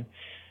to attend.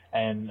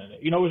 And,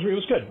 you know, it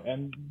was good.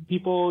 And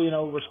people, you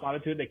know,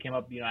 responded to it. They came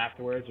up, you know,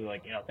 afterwards. They were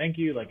like, you know, thank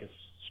you. Like, it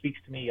speaks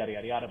to me, yada,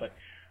 yada, yada. But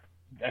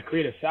at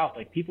Creative South,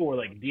 like, people were,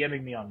 like,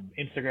 DMing me on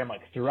Instagram,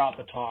 like, throughout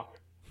the talk,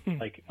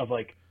 like, of,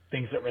 like,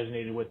 things that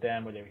resonated with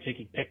them, where they were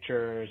taking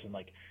pictures and,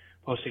 like,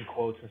 posting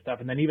quotes and stuff.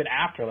 And then even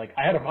after, like,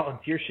 I had a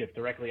volunteer shift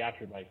directly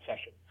after my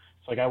session.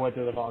 So, like, I went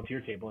to the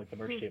volunteer table, like, the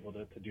merch table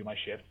to do my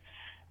shift.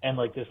 And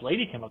like this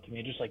lady came up to me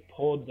and just like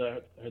pulled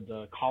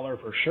the collar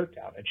of her shirt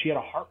down, and she had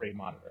a heart rate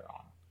monitor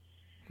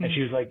on. And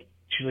she was like,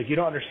 you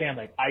don't understand.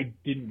 Like, I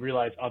didn't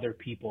realize other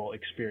people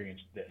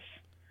experienced this.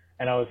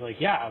 And I was like,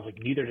 yeah. I was like,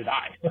 neither did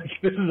I. Like,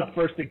 this is a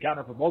first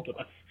encounter for both of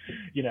us,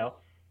 you know.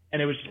 And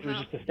it was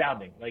just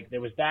astounding. Like, there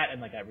was that,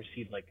 and like I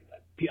received like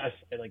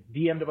I like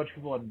DM'd a bunch of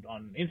people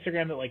on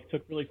Instagram that like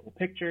took really cool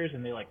pictures,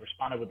 and they like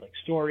responded with like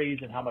stories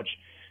and how much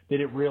they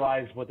didn't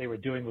realize what they were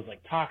doing was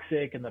like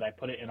toxic, and that I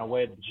put it in a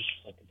way that's just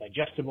like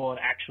digestible and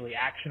actually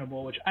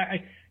actionable, which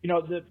I you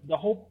know, the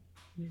whole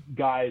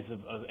guise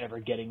of ever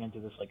getting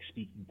into this like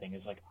speaking thing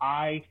is like,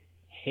 I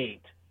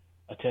hate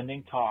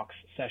attending talks,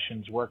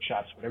 sessions,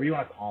 workshops, whatever you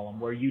want to call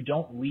them, where you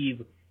don't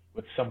leave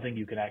with something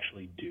you can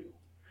actually do,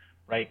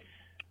 right?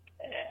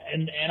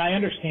 And I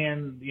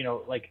understand, you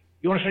know, like,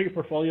 you want to show your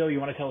portfolio,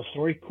 you want to tell a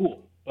story,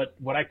 cool. But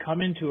when I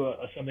come into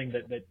something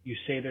that you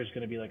say there's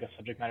going to be like a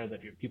subject matter that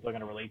people are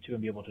going to relate to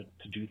and be able to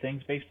do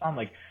things based on,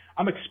 like,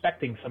 I'm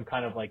expecting some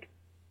kind of like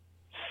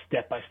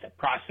step-by-step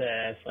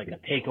process, like a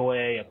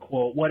takeaway, a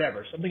quote,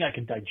 whatever, something I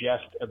can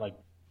digest and like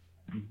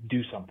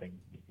do something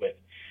with.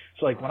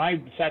 So like when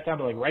I sat down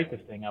to like write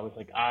this thing, I was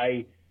like,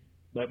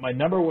 my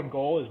number one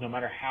goal is, no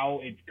matter how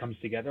it comes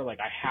together, like,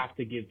 I have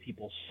to give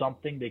people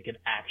something they can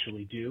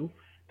actually do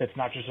that's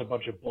not just a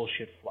bunch of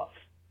bullshit fluff.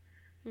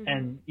 Mm-hmm.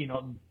 And, you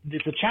know,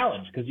 it's a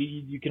challenge because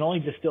you can only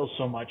distill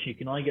so much. You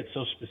can only get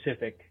so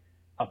specific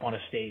up on a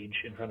stage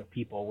in front of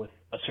people with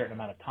a certain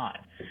amount of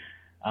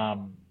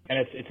time. And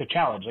it's a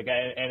challenge. Like,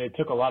 and it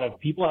took a lot of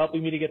people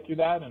helping me to get through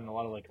that, and a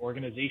lot of like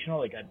organizational.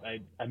 Like,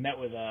 I met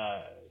with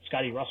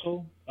Scotty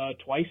Russell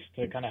twice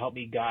to kind of help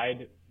me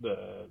guide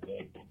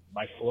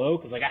my flow,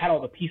 because like I had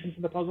all the pieces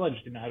of the puzzle, I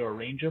just didn't know how to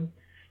arrange them,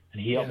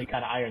 and he helped me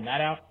kind of iron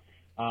that out.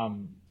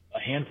 A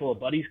handful of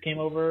buddies came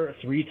over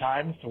 3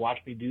 times to watch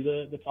me do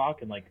the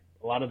talk, and like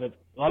a lot of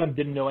them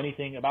didn't know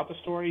anything about the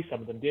story.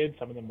 Some of them did.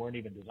 Some of them weren't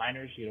even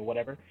designers, you know,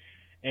 whatever.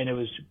 And it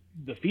was,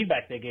 the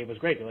feedback they gave was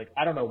great. They're like,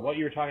 I don't know what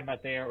you were talking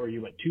about there, or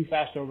you went too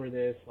fast over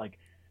this. Like,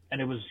 and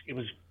it was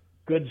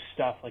good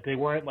stuff. Like, they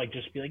weren't like,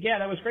 just be like, yeah,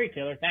 that was great,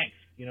 Taylor, thanks.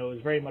 You know, it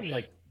was very much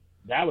like,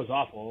 that was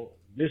awful.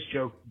 This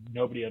joke,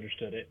 nobody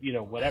understood it, you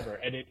know, whatever.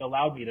 And it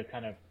allowed me to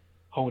kind of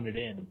hone it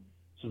in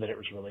so that it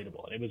was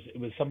relatable. And it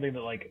was something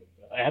that like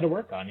I had to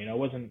work on, you know, it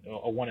wasn't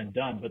a one and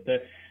done. But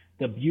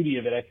the beauty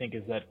of it, I think,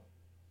 is that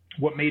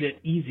what made it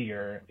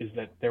easier is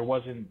that there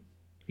wasn't,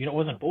 you know, it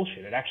wasn't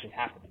bullshit. It actually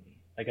happened to me.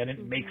 Like, I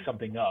didn't make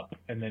something up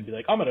and then be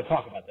like, I'm going to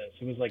talk about this.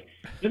 It was like,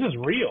 this is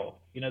real.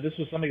 You know, this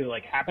was something that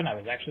like happened. I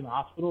was actually in the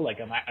hospital. Like,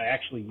 I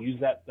actually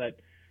used that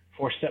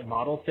 4-step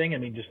model thing. I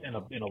mean, just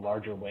in a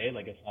larger way.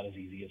 Like, it's not as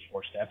easy as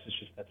 4 steps. It's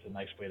just, that's a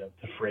nice way to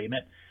frame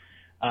it.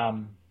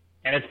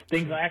 And it's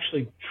things I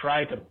actually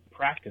try to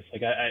practice.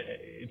 Like,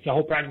 it's the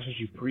whole practice as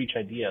you preach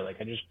idea. Like,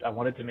 I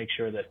wanted to make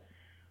sure that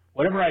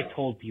whatever I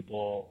told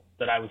people,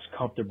 that I was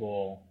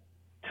comfortable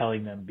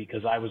telling them,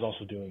 because I was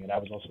also doing it. I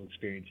was also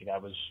experiencing. I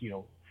was, you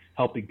know,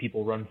 helping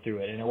people run through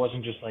it. And it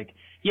wasn't just like,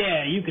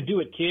 yeah, you could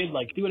do it, kid.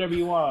 Like, do whatever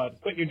you want.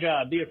 Quit your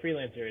job. Be a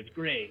freelancer. It's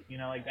great. You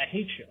know, like, I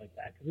hate shit like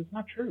that because it's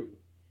not true.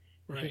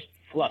 Right. It's just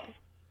fluff.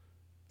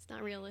 It's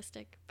not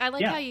realistic. I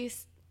like how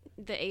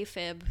the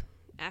AFib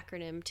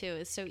acronym too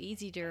is so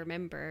easy to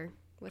remember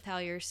with how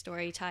your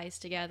story ties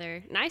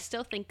together. And I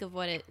still think of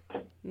what it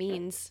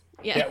means.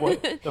 Yeah. Well,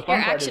 the fun your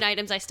part action is,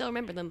 items, I still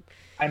remember them.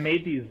 I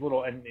made these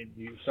little, and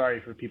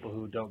sorry for people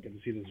who don't get to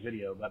see this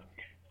video, but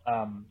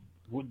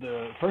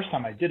the first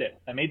time I did it,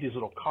 I made these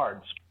little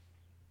cards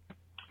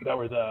that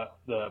were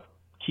the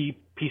key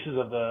pieces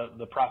of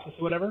the process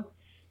or whatever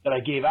that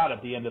I gave out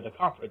at the end of the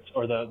conference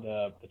or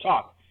the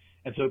talk.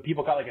 And so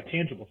people got like a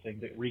tangible thing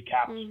that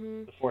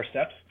recaps the 4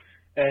 steps.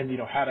 And, you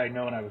know, had I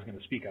known I was going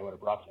to speak, I would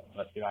have brought some,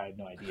 but, you know, I had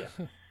no idea.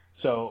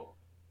 So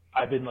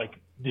I've been like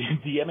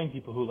DMing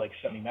people who like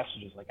send me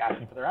messages like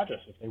asking for their address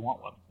if they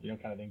want one,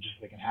 kind of thing, just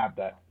so they can have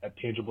that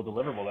tangible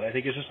deliverable. That I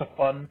think is just a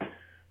fun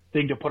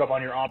thing to put up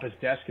on your office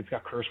desk. It's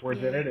got curse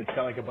words in it. It's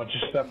got like a bunch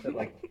of stuff that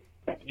like,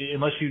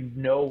 unless you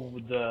know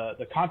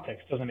the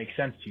context, doesn't make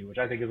sense to you, which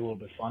I think is a little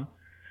bit fun.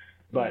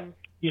 But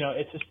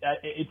it's just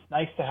it's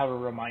nice to have a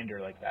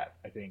reminder like that.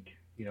 I think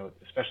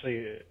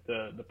especially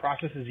the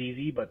process is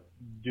easy, but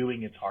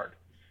doing it's hard,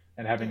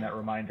 and having that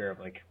reminder of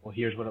like, well,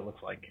 here's what it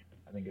looks like,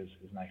 I think is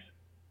nice.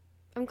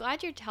 I'm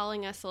glad you're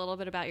telling us a little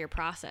bit about your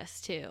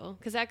process too,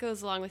 because that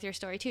goes along with your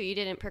story too. You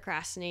didn't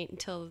procrastinate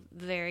until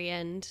the very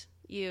end.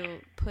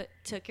 You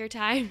took your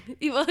time.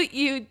 You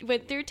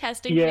went through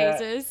testing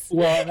phases.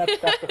 Well, and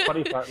that's the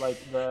funny part. Like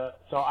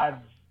so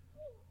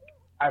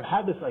I've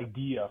had this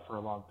idea for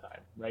a long time,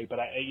 right? But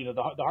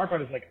the hard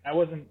part is like I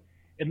wasn't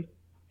in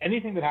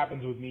anything that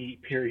happens with me.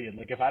 Period.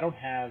 Like if I don't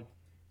have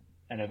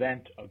an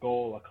event, a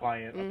goal, a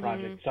client, a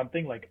project,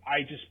 something, like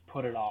I just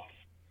put it off.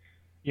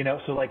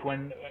 So like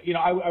when,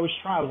 I was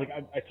like,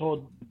 I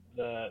told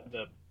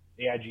the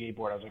AIGA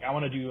board, I was like, I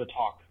want to do a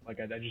talk. Like,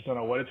 I just don't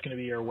know what it's going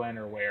to be or when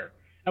or where.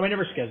 And I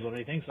never scheduled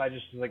anything. So I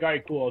just was like, all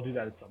right, cool. I'll do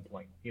that at some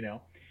point,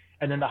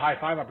 And then the High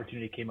Five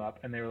opportunity came up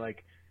and they were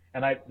like,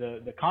 and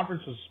the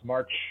conference was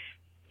March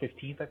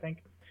 15th, I think.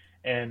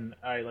 And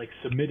I like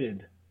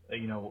submitted,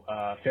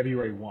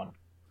 February 1.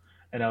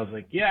 And I was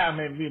like, yeah,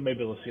 maybe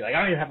we'll see. Like, I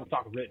don't even have the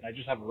talk written. I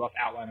just have a rough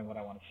outline of what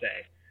I want to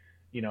say.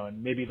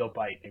 And maybe they'll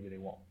bite, maybe they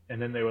won't.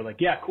 And then they were like,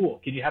 yeah, cool.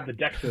 Can you have the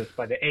deck to us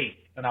by the 8th?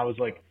 And I was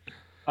like,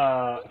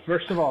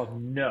 first of all,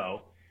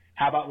 no.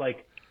 How about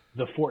like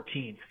the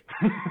 14th?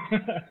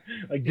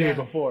 Like day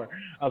before.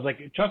 I was like,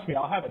 trust me,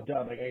 I'll have it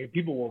done. Like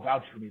people will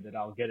vouch for me that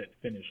I'll get it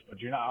finished, but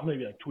I'm going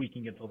to be like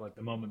tweaking it till like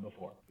the moment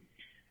before.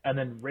 And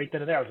then right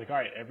then and there, I was like, all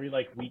right, every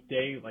like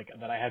weekday like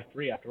that I had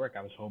free after work,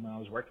 I was home and I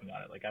was working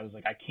on it. Like I was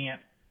like, I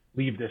can't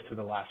leave this to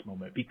the last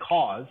moment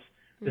because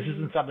this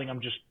isn't something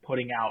I'm just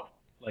putting out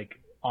like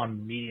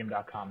on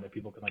medium.com that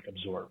people can like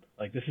absorb.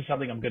 Like this is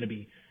something I'm going to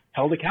be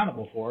held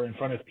accountable for in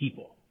front of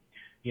people,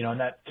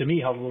 and that to me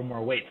held a little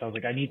more weight. So I was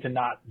like, I need to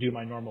not do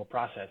my normal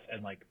process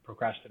and like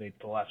procrastinate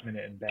to the last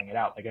minute and bang it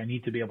out. Like I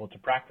need to be able to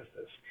practice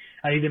this.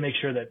 I need to make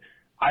sure that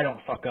I don't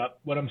fuck up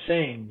what I'm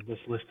saying, this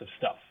list of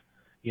stuff,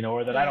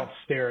 or that I don't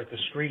stare at the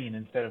screen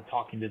instead of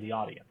talking to the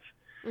audience,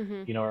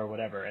 or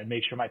whatever, and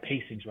make sure my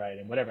pacing's right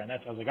and whatever. And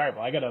that's, I was like, all right,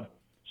 well, I got to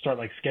start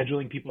like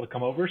scheduling people to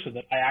come over so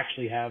that I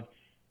actually have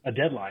a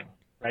deadline.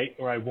 Right?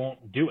 Or I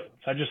won't do it.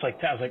 So I just like,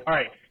 I was like, all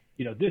right,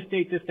 this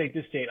date.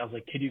 I was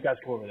like, can you guys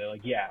come over? They're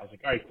like, yeah. I was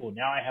like, all right, cool.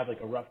 Now I have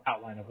like a rough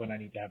outline of when I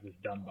need to have this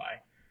done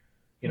by.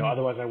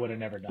 Otherwise I would have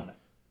never done it.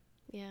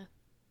 Yeah.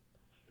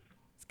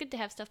 It's good to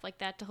have stuff like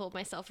that to hold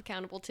myself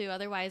accountable to.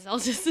 Otherwise I'll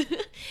just,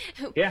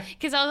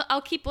 because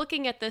I'll keep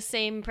looking at the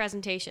same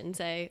presentation,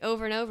 say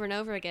over and over and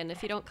over again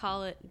if you don't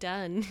call it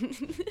done.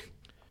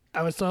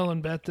 I was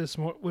telling Beth this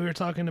morning, we were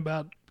talking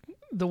about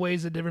the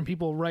ways that different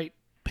people write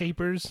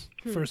papers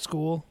for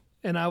school.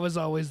 And I was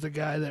always the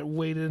guy that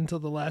waited until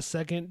the last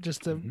second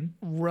just to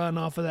run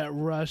off of that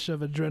rush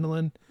of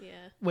adrenaline. Yeah.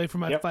 Wait for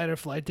my fight or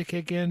flight to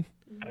kick in.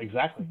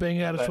 Exactly.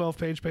 Bang out a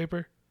 12-page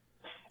paper.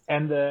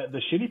 And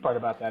the shitty part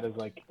about that is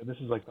like, this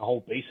is like the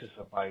whole basis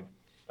of my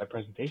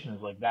presentation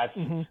is like that's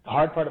the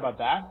hard part about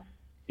that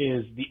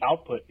is the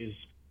output is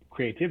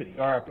creativity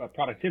or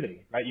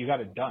productivity, right? You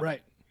got it done.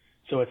 Right.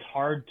 So it's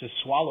hard to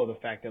swallow the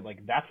fact that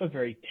like that's a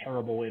very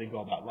terrible way to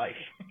go about life.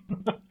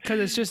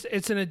 Because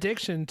it's an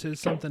addiction to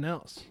something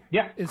else.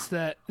 Yeah. It's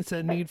that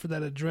need for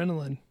that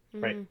adrenaline.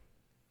 Right.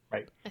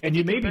 Right. And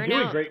you may be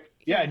doing great.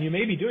 Yeah, and you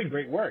may be doing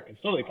great work.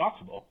 It's totally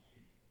possible.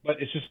 But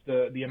it's just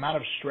the amount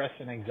of stress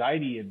and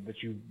anxiety that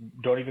you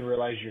don't even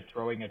realize you're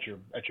throwing at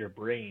your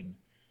brain.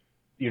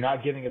 You're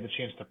not giving it the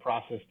chance to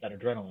process that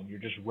adrenaline. You're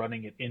just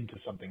running it into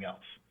something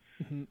else,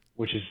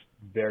 which is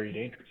very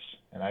dangerous.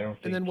 And I don't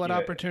think. And then what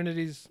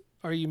opportunities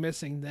are you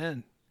missing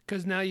then?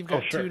 Because now you've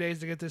got 2 days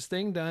to get this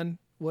thing done.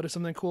 What if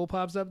something cool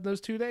pops up in those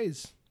 2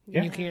 days?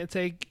 Yeah.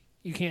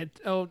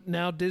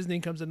 Now Disney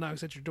comes and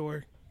knocks at your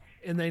door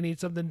and they need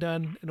something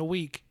done in a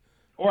week.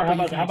 Or how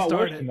about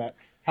worse than that?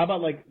 How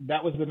about like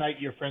that was the night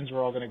your friends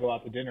were all going to go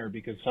out to dinner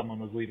because someone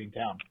was leaving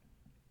town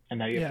and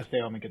now you have to stay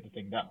home and get the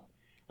thing done.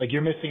 Like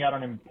you're missing out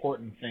on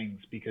important things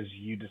because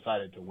you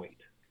decided to wait.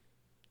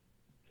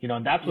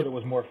 And that's what it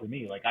was more for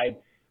me. Like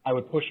I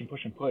would push and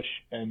push and push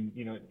and,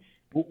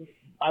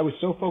 I was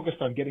so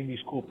focused on getting these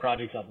cool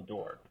projects out the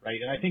door, right?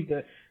 And I think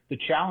the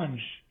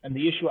challenge and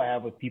the issue I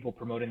have with people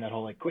promoting that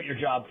whole like quit your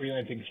job,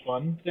 freelancing's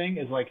fun thing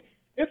is like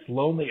it's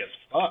lonely as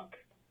fuck.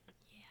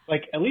 Yeah.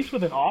 Like at least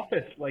with an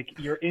office, like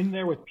you're in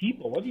there with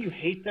people, whether you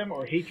hate them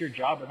or hate your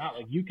job or not.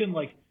 Like you can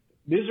like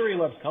misery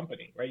loves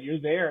company, right? You're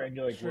there and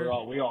you're like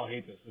we all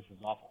hate this. This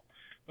is awful.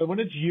 But when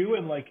it's you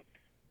and like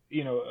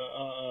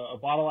a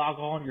bottle of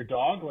alcohol and your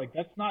dog, like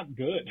that's not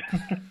good.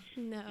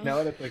 No,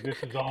 it's like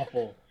this is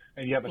awful.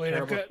 And you have a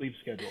terrible sleep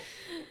schedule.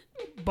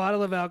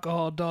 Bottle of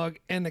alcohol, dog,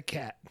 and a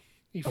cat.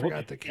 You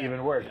forgot the cat.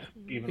 Even worse.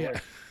 Worse.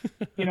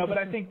 But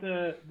I think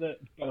by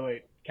the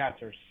way,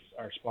 cats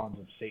are spawns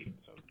of Satan,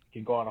 so you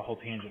can go on a whole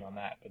tangent on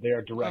that. But they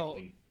are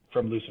directly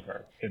from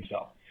Lucifer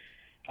himself.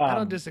 I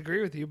don't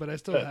disagree with you, but I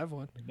still have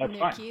one. That's They're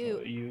fine.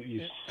 cute.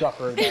 You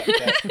suffer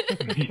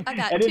that. I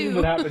got that isn't two.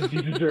 what happens.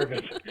 You deserve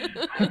it.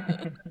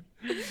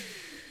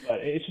 But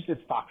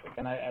it's toxic,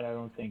 and I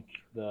don't think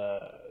the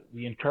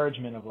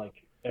encouragement of like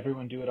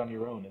everyone do it on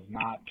your own is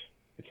not.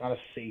 It's not a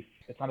safe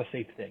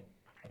thing.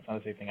 It's not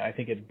a safe thing. I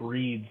think it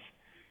breeds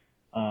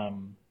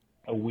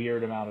a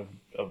weird amount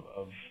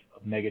of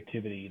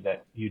negativity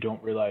that you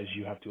don't realize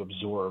you have to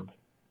absorb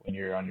when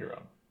you're on your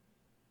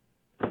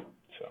own.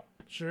 So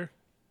Sure.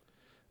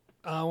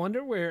 I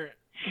wonder where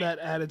that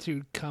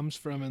attitude comes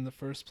from in the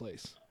first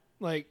place.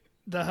 Like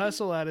the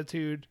hustle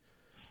attitude,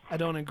 I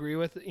don't agree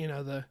with.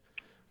 The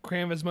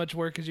cram as much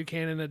work as you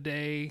can in a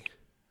day.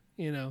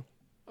 A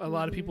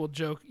lot of people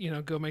joke,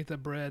 go make the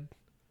bread.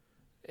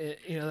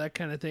 That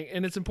kind of thing.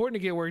 And it's important to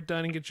get work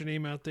done and get your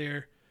name out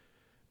there.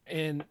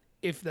 And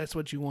if that's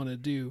what you want to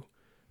do.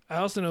 I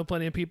also know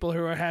plenty of people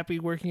who are happy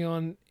working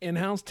on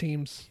in-house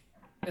teams.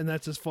 And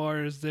that's as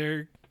far as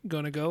they're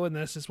going to go. And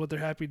that's just what they're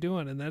happy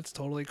doing. And that's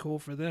totally cool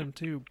for them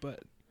too.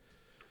 But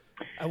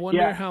I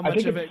wonder how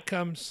much of it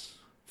comes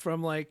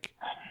from like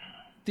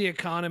the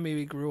economy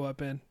we grew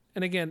up in.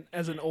 And again,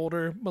 as an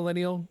older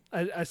millennial,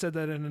 I said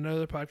that in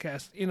another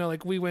podcast,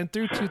 like we went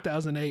through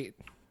 2008.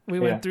 We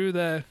went through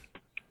the,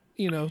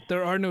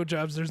 there are no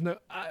jobs.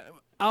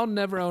 I'll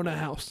never own a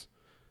house.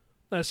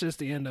 That's just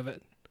the end of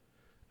it.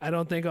 I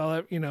don't think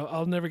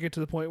I'll never get to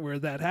the point where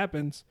that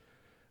happens,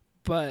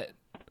 but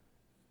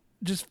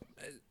just,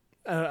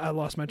 I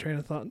lost my train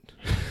of thought.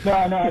 No,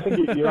 I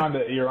think you're on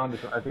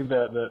to. I think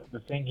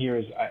the thing here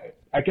is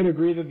I can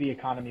agree that the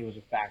economy was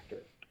a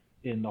factor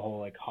in the whole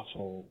like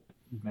hustle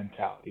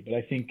mentality, but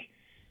I think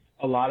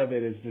a lot of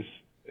it is this,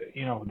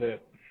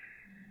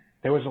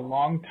 there was a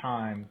long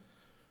time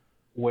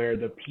where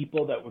the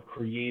people that were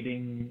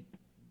creating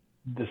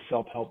the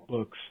self-help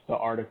books, the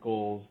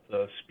articles,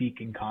 the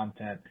speaking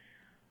content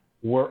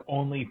were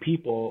only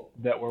people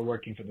that were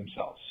working for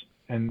themselves.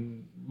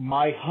 And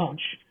my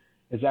hunch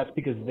is that's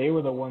because they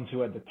were the ones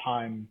who had the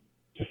time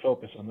to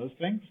focus on those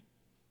things,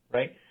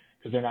 right?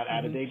 Because they're not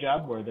at a day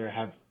job where they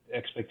have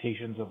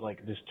expectations of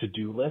like this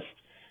to-do list,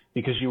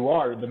 because you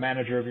are the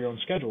manager of your own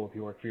schedule if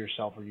you work for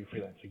yourself or you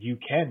freelance. Like you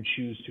can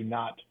choose to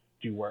not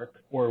do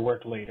work or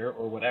work later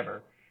or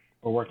whatever,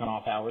 or work on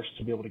off hours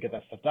to be able to get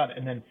that stuff done.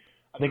 And then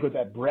I think what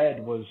that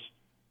bred was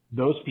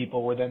those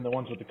people were then the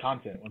ones with the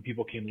content when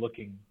people came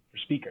looking for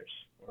speakers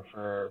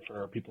or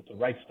for people to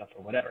write stuff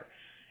or whatever.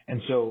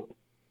 And so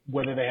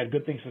whether they had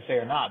good things to say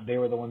or not, they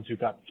were the ones who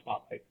got the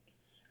spotlight.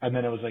 And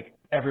then it was like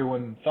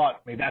everyone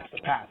thought, maybe that's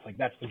the path, like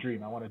that's the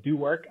dream. I want to do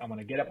work, I want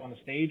to get up on the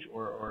stage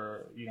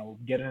or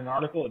get in an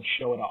article and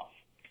show it off.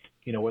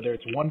 Whether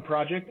it's one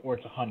project or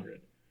it's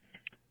 100.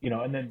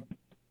 And then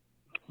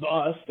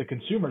us, the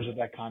consumers of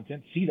that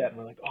content, see that and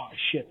we're like, oh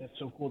shit, that's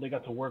so cool. They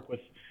got to work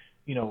with,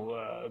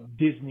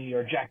 Disney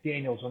or Jack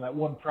Daniels on that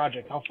one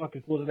project. How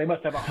fucking cool is it? They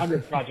must have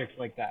 100 projects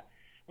like that.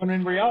 When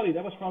in reality,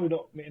 that was probably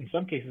in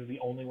some cases the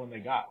only one they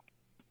got,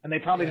 and they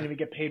probably didn't even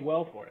get paid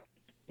well for it.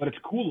 But it's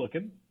cool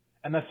looking,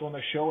 and that's the one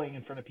they're showing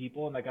in front of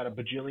people, and they got a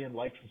bajillion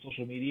likes on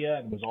social media,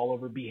 and was all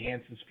over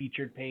Behance's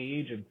featured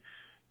page, and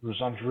was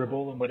on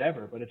Dribbble and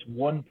whatever. But it's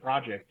one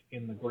project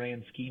in the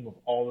grand scheme of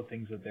all the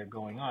things that they're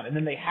going on, and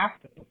then they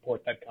have to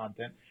purport that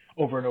content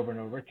over and over and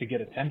over to get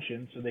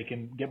attention, so they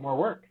can get more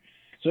work.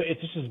 So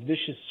it's just this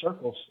vicious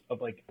circle of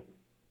like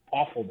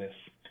awfulness.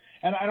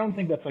 And I don't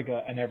think that's like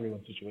an everyone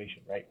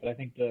situation, right? But I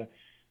think the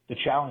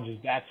challenge is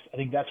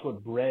that's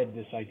what bred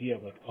this idea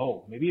of like,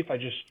 oh, maybe if I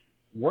just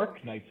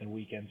work nights and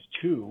weekends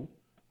too,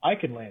 I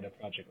can land a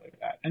project like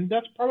that. And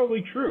that's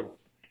probably true.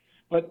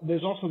 But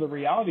there's also the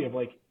reality of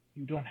like,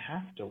 you don't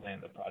have to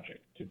land a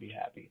project to be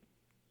happy.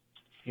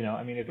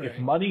 If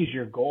money's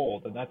your goal,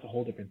 then that's a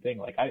whole different thing.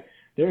 Like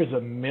there's a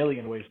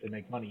million ways to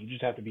make money. You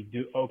just have to be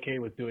okay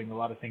with doing a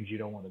lot of things you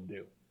don't want to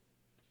do.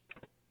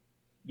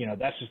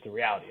 That's just the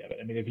reality of it.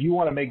 If you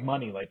want to make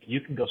money, like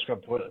you can go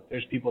scrub toilets.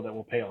 There's people that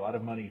will pay a lot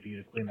of money for you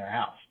to clean their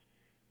house.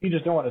 You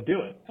just don't want to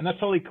do it. And that's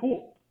totally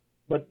cool.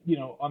 But,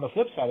 on the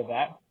flip side of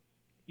that,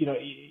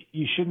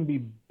 you shouldn't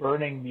be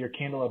burning your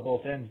candle at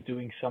both ends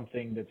doing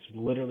something that's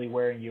literally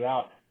wearing you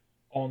out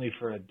only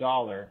for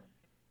 $1.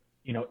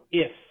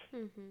 If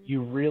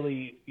you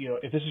really,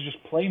 if this is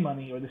just play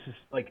money or this is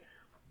like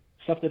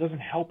stuff that doesn't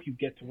help you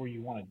get to where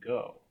you want to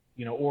go,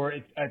 or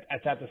it's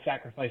at the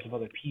sacrifice of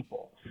other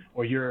people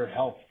or your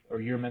health or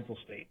your mental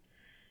state.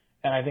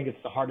 And I think it's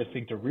the hardest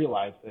thing to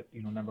realize that,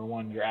 number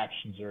one, your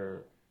actions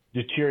are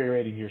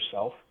deteriorating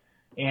yourself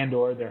and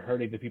or they're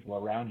hurting the people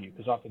around you,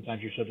 because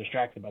oftentimes you're so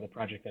distracted by the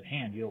project at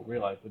hand, you don't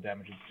realize the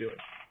damage it's doing.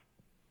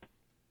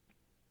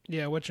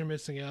 Yeah, what you're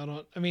missing out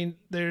on.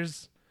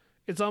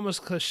 It's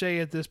almost cliche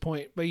at this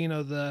point, but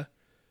the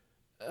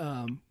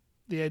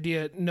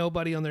idea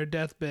nobody on their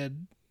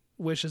deathbed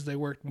wishes they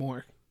worked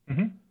more.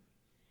 Mm-hmm.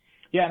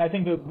 Yeah, and I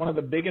think that one of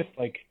the biggest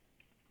like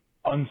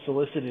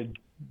unsolicited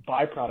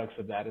byproducts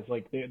of that is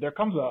like there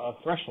comes a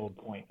threshold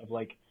point of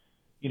like,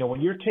 when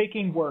you're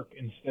taking work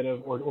instead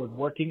of or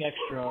working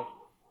extra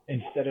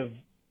instead of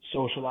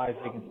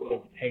socializing, instead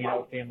of hanging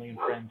out with family and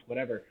friends,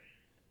 whatever,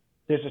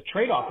 there's a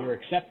trade-off you're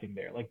accepting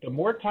there. Like the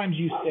more times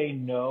you say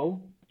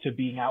no to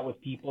being out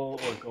with people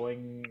or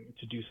going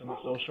to do something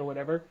social or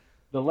whatever,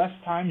 the less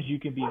times you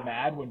can be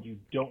mad when you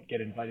don't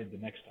get invited the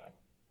next time.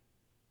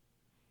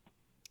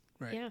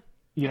 Right. Yeah.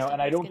 You know,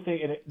 and I don't asking.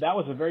 think, and that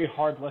was a very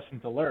hard lesson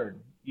to learn.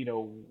 You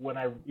know, when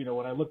I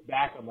look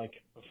back on like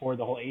before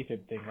the whole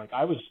AFib thing, like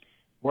I was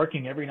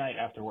working every night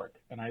after work,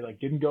 and I like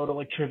didn't go to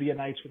like trivia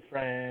nights with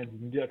friends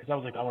because I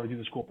was like, I want to do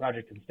this cool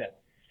project instead.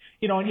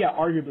 You know, and yeah,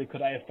 arguably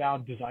could I have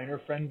found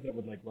designer friends that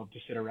would like love to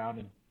sit around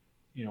and,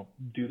 you know,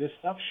 do this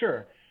stuff?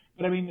 Sure.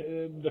 But I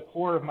mean, the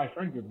core of my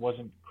friend group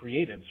wasn't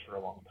creatives for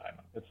a long time.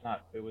 It's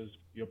not. It was,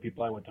 you know,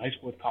 people I went to high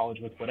school with, college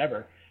with,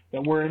 whatever,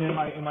 that were in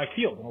my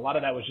field, and a lot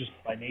of that was just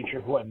by nature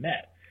of who I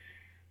met.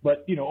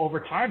 But you know,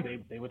 over time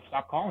they would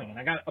stop calling, and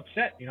I got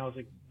upset. You know, I was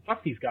like,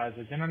 fuck these guys.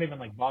 Like, they're not even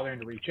like bothering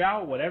to reach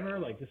out, whatever.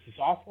 Like, this is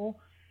awful.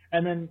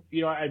 And then,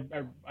 you know, I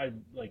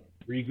like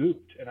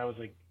regrouped, and I was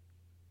like,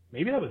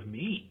 maybe that was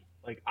me.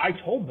 Like, I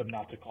told them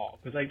not to call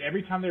because like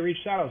every time they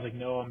reached out, I was like,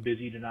 no, I'm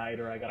busy tonight,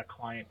 or I got a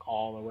client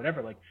call, or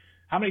whatever. Like,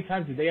 how many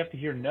times did they have to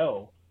hear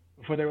no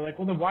before they were like,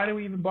 well, then why do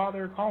we even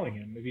bother calling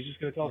him if he's just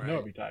going to tell us no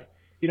every time?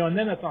 You know, and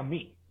then that's on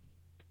me.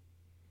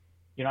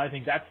 You know, I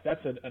think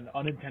that's an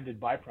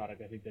unintended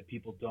byproduct. I think that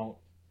people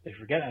they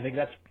forget. I think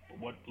that's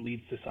what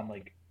leads to some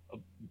like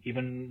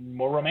even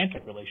more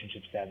romantic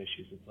relationships to have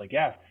issues. It's like,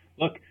 yeah,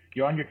 look,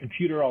 you're on your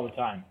computer all the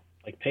time.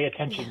 Like, pay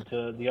attention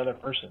to the other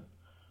person.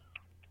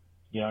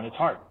 You know, and it's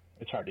hard.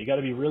 It's hard. You got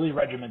to be really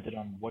regimented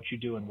on what you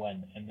do and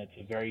when, and that's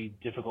a very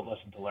difficult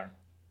lesson to learn.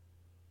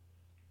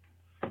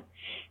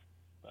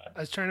 I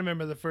was trying to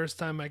remember the first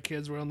time my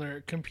kids were on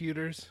their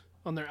computers,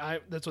 on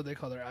that's what they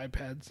call their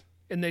iPads.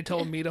 And they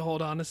told me to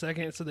hold on a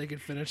second so they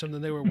could finish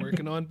something they were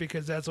working on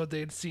because that's what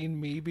they had seen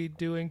me be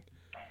doing.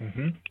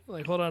 Mm-hmm.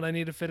 Like, hold on, I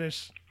need to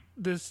finish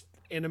this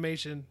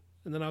animation,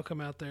 and then I'll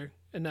come out there.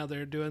 And now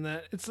they're doing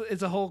that.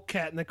 It's a whole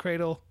cat in the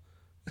cradle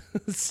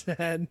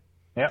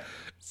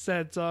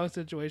sad song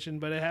situation,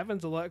 but it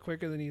happens a lot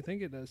quicker than you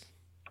think it does.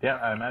 Yeah,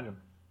 I imagine.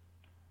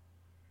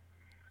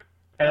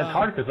 And it's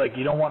hard because, like,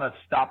 you don't want to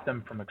stop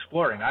them from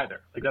exploring either.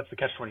 Like, that's the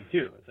catch-22.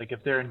 It's like,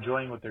 if they're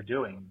enjoying what they're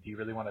doing, do you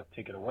really want to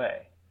take it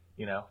away,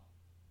 you know?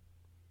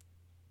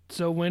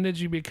 So when did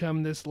you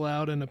become this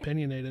loud and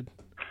opinionated?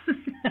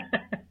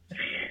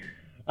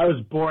 I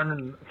was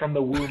born from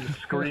the womb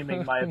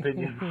screaming my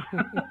opinion.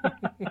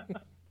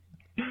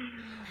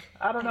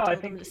 I don't know. I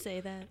think them to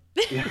say that.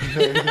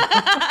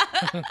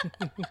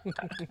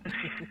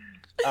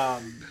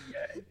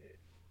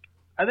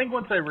 I think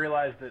once I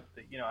realized that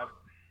you know,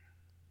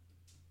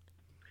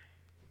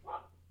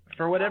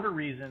 for whatever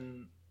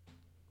reason,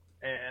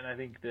 and I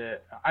think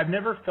that I've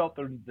never felt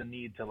the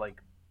need to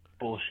like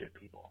bullshit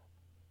people.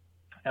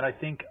 And I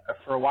think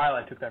for a while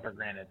I took that for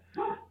granted.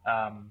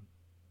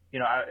 You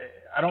know,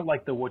 I don't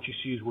like the what you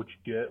see is what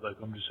you get, like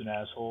I'm just an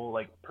asshole,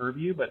 like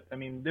purview. But I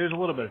mean, there's a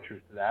little bit of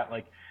truth to that.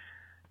 Like,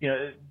 you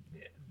know,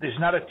 there's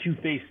not a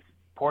two-faced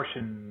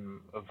portion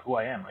of who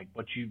I am. Like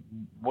what you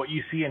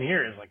see and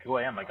hear is like who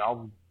I am. Like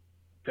I'll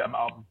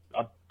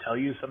tell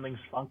you something's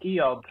funky.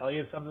 I'll tell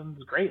you if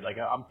something's great. Like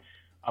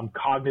I'm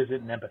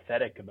cognizant and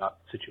empathetic about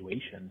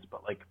situations,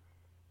 but like,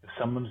 if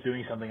someone's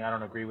doing something I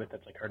don't agree with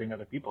that's like hurting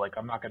other people, like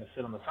I'm not going to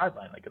sit on the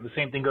sideline. Like, and the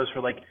same thing goes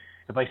for like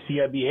if I see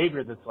a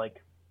behavior that's like,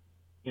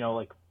 you know,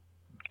 like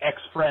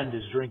ex-friend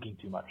is drinking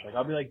too much, like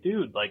I'll be like,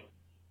 dude, like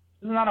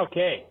this is not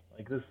okay.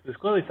 Like there's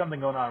clearly something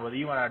going on, whether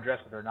you want to address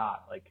it or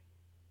not. Like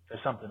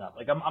there's something up.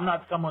 Like I'm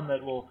not someone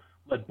that will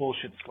let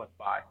bullshit slip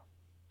by.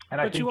 And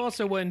but you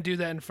also wouldn't do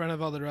that in front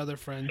of all their other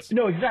friends.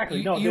 No,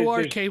 exactly. No, you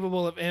are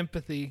capable of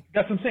empathy.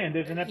 That's what I'm saying.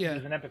 There's an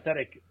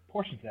empathetic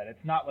portion to that.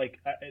 It's not like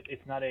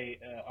it's not a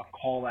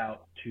call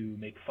out to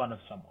make fun of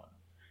someone.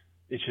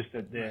 It's just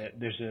that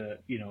there's a,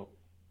 you know,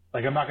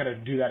 like I'm not going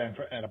to do that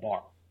at a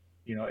bar.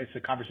 You know, it's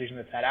a conversation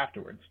that's had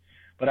afterwards.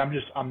 But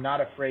I'm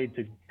not afraid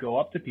to go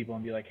up to people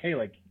and be like, hey,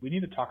 like we need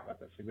to talk about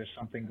this. Like there's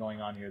something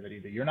going on here that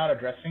either you're not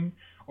addressing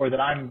or that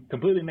I'm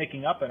completely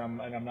making up, and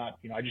I'm not.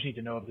 You know, I just need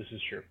to know if this is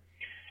true.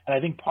 And I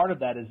think part of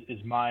that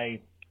is my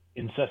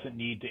incessant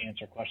need to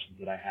answer questions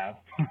that I have,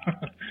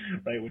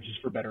 right, which is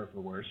for better or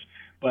for worse.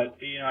 But,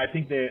 you know, I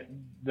think the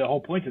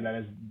whole point of that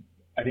is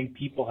I think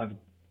people have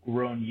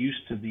grown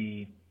used to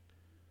the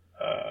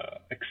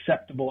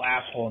acceptable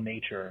asshole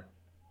nature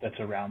that's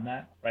around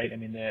that, right? I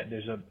mean,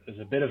 there's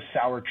a bit of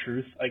sour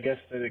truth, I guess,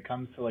 that it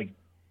comes to, like,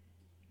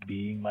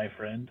 being my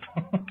friend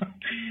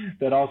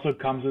that also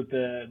comes with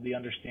the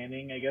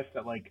understanding, I guess,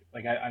 that like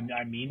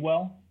I mean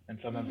well, and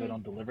sometimes I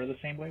don't deliver the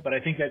same way, but I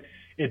think that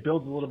it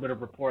builds a little bit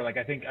of rapport. Like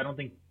I don't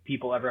think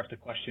people ever have to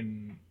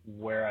question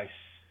where I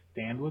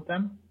stand with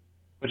them,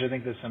 which I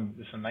think there's some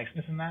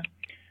niceness in that.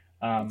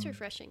 It's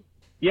refreshing.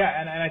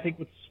 Yeah, and I think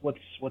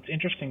what's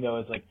interesting though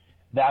is like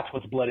that's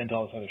what's bled into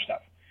all this other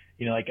stuff.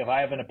 You know, like if I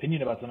have an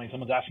opinion about something,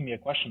 someone's asking me a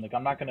question, like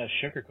I'm not going to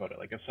sugarcoat it.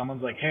 Like if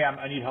someone's like, hey,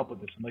 I need help with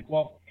this, I'm like,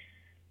 well,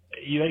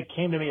 you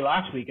came to me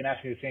last week and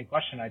asked me the same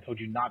question. I told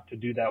you not to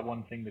do that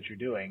one thing that you're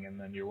doing, and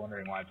then you're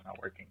wondering why it's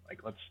not working. Like,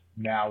 let's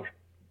now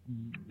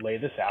lay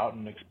this out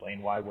and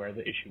explain where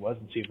the issue was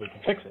and see if we can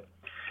fix it.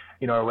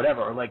 or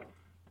whatever. Or like,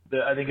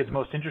 I think it's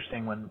most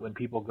interesting when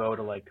people go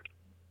to like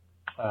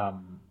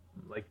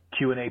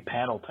Q&A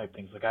panel type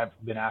things. Like I've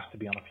been asked to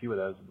be on a few of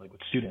those, like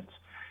with students,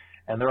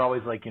 and they're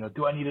always like,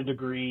 do I need a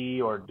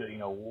degree, or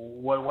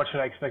what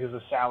should I expect as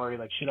a salary?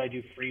 Like, should I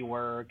do free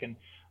work? And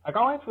like,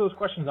 I'll answer those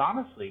questions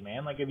honestly,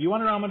 man. Like, if you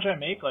want to know how much I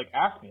make, like,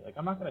 ask me. Like,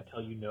 I'm not gonna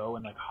tell you no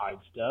and like hide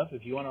stuff.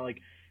 If you want to like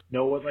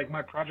know what like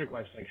my project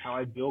life's like, how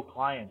I bill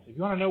clients. If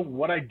you want to know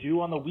what I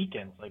do on the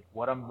weekends, like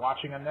what I'm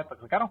watching on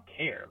Netflix, like I don't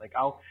care. Like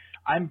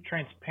I'm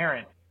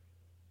transparent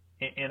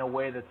in a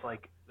way that's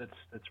like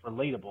that's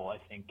relatable, I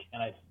think.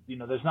 And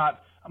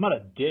I'm not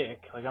a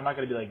dick. Like I'm not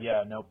gonna be like,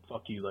 yeah, no,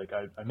 fuck you. Like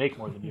I make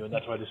more than you, and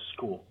that's why this is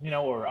cool,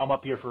 or I'm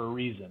up here for a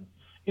reason.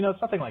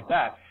 It's nothing like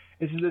that.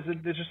 There's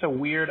just a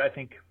weird, I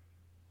think,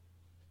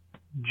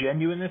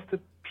 genuineness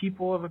that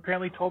people have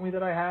apparently told me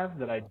that I have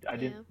that I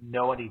didn't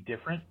know any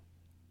different.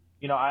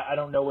 I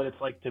don't know what it's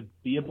like to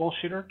be a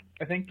bullshitter,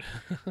 I think.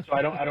 So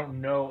I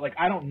don't know, like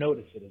I don't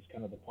notice it is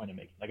kind of the point I'm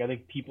making. Like I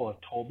think people have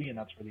told me, and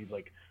that's where these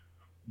like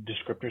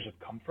descriptors have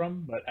come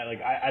from, but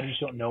I just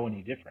don't know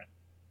any different.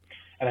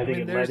 And I think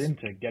it led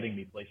into getting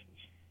me places.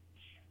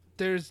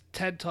 There's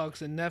TED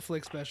Talks and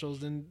Netflix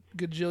specials and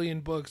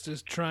gajillion books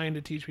just trying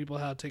to teach people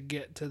how to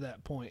get to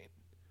that point.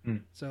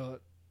 So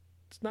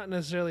it's not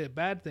necessarily a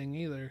bad thing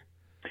either.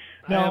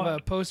 No. I have a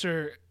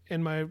poster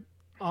in my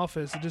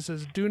office that just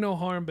says, "Do no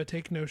harm, but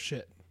take no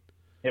shit."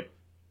 Yep.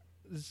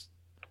 That's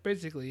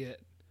basically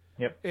it.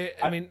 Yep.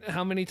 I mean,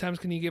 how many times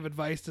can you give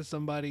advice to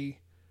somebody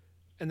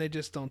and they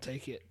just don't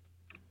take it?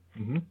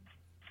 Mm-hmm.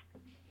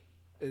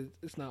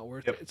 It's not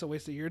worth it. It's a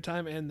waste of your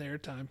time and their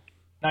time.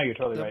 No, you're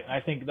totally right. And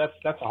I think that's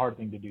a hard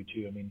thing to do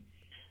too. I mean,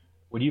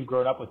 when you've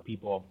grown up with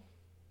people,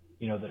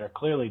 that are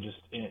clearly just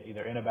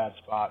either in a bad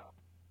spot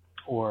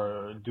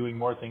or doing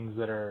more things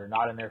that are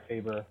not in their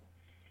favor,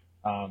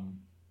 and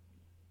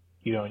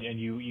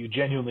you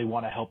genuinely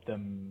want to help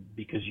them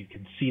because you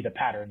can see the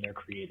pattern they're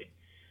creating,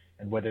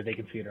 and whether they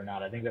can see it or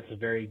not. I think that's a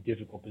very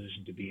difficult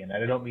position to be in.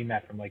 And I don't mean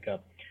that from like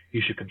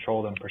you should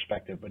control them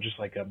perspective, but just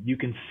like you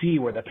can see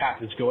where the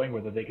path is going,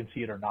 whether they can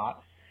see it or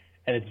not.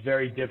 And it's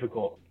very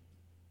difficult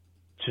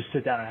to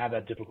sit down and have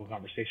that difficult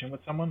conversation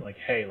with someone. Like,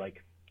 hey,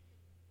 like,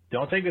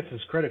 don't take this as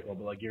critical,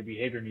 but like your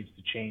behavior needs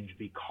to change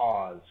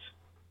because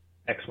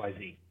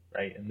XYZ,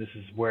 right? And this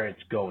is where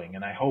it's going.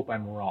 And I hope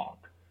I'm wrong.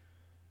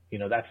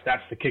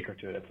 That's the kicker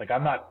to it. It's like,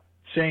 I'm not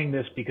saying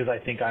this because I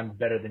think I'm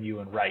better than you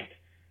and right.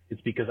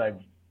 It's because I've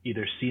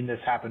either seen this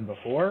happen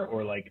before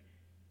or like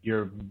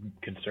you're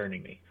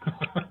concerning me.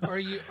 or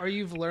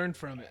you've learned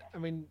from it. I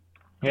mean,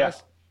 yeah.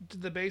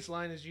 The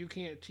baseline is you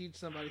can't teach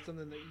somebody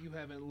something that you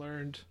haven't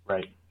learned,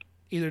 right?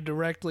 Either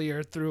directly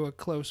or through a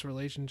close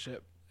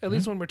relationship. At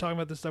least when we're talking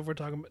about this stuff, we're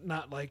talking about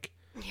not like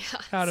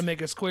how to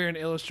make a square in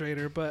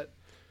Illustrator, but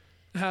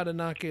how to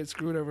not get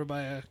screwed over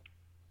by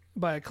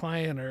a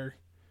client, or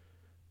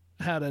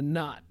how to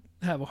not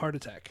have a heart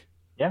attack.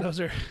 Yeah, those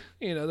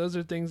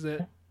are things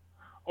that.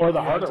 Or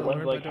the harder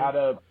ones, like how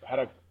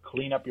to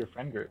clean up your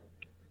friend group.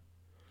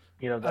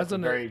 That's a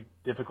very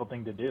difficult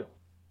thing to do.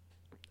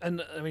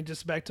 And I mean,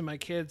 just back to my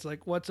kids,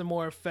 like, what's a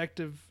more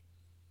effective,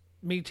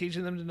 me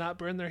teaching them to not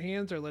burn their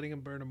hands or letting them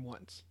burn them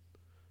once?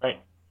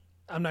 Right.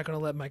 I'm not going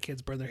to let my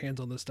kids burn their hands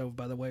on the stove,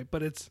 by the way,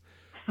 but it's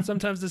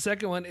sometimes the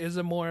second one is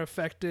a more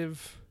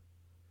effective.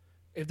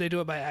 If they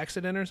do it by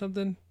accident or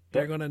something,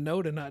 they're going to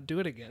know to not do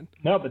it again.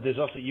 No, but there's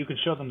also, you can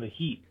show them the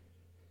heat.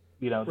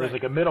 There's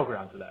like a middle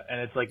ground to that, and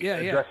it's like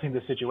addressing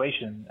the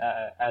situation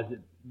as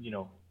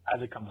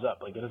it comes up.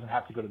 Like, it doesn't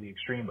have to go to the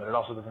extreme, but it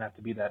also doesn't have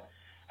to be that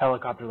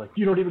helicopter, like,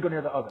 you don't even go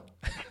near the oven.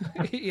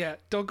 Yeah,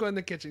 don't go in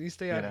the kitchen. You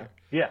stay out here.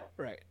 Yeah.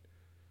 Right.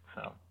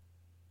 So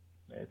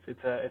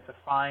it's a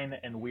fine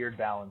and weird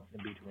balance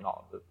in between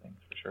all of those things,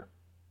 for sure.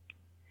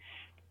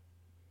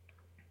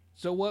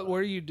 So what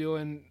were you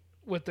doing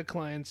with the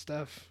client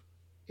stuff?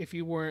 If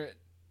you weren't,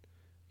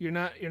 you're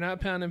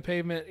not pounding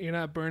pavement, you're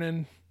not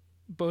burning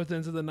both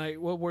ends of the night.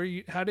 What were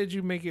you? How did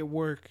you make it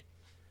work,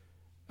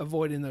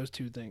 avoiding those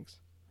two things?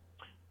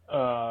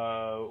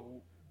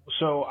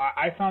 So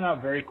I found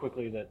out very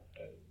quickly that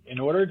in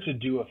order to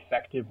do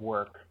effective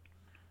work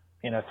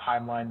in a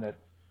timeline that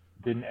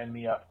didn't end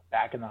me up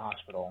back in the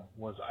hospital,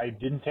 was I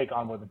didn't take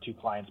on more than 2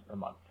 clients per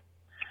month.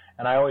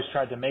 And I always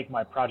tried to make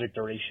my project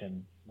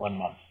duration 1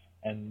 month.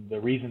 And the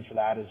reason for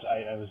that is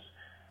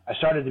I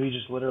started to be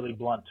just literally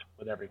blunt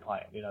with every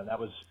client. That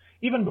was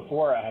even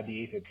before I had the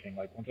AFib thing.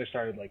 Like, once I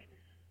started like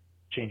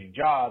changing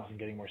jobs and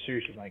getting more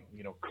serious with my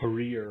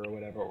career or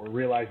whatever, or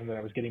realizing that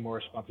I was getting more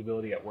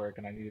responsibility at work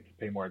and I needed to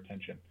pay more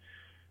attention.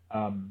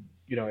 I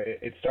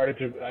started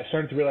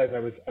to realize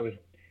I was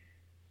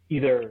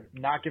either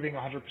not giving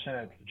 100%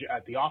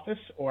 at the office,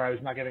 or I was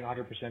not giving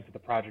 100% to the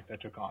project I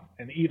took on.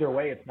 And either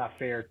way, it's not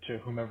fair to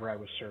whomever I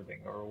was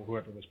serving or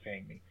whoever was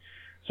paying me.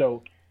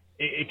 So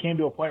it came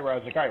to a point where I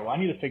was like, all right, well, I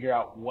need to figure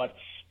out what's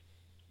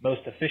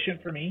most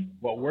efficient for me,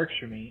 what works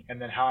for me,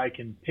 and then how I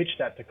can pitch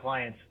that to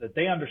clients so that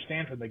they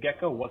understand from the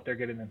get-go what they're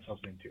getting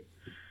themselves into.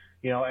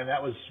 And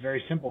that was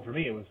very simple for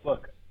me. It was,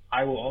 look,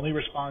 I will only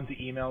respond to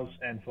emails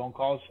and phone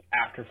calls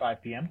after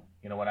 5 p.m.,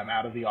 when I'm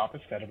out of the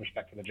office out of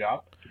respect for the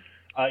job.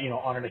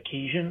 On an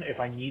occasion, if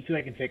I need to,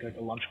 I can take like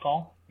a lunch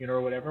call,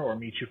 or whatever, or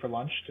meet you for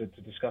lunch to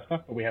discuss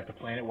stuff, but we have to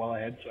plan it well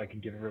ahead so I can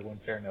give everyone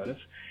fair notice.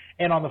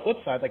 And on the flip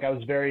side, like I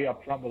was very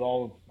upfront with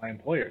all of my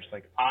employers.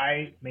 Like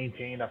I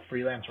maintain a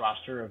freelance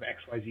roster of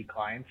XYZ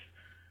clients,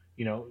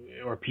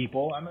 or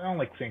people. I don't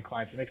like saying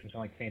clients. It makes them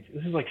sound like fancy.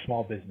 This is like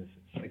small businesses.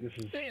 Like this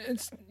is,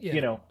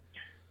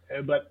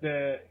 but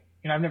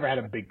I've never had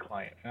a big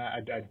client.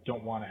 I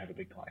don't want to have a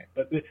big client.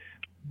 But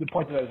the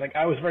point that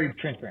I was very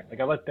transparent. Like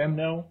I let them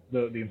know,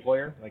 the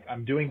employer, like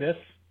I'm doing this.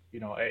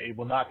 It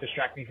will not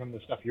distract me from the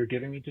stuff you're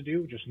giving me to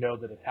do. Just know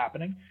that it's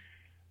happening.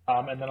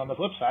 And then on the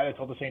flip side, I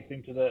told the same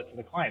thing to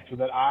the client, so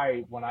that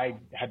when I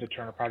had to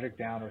turn a project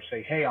down or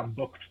say, hey, I'm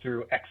booked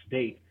through X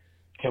date,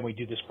 can we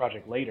do this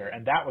project later?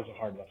 And that was a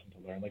hard lesson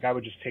to learn. Like I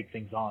would just take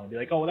things on and be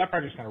like, oh, well, that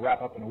project's going to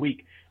wrap up in a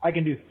week. I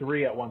can do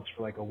 3 at once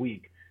for like a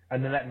week.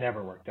 And then that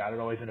never worked out. It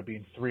always ended up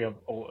being 3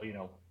 for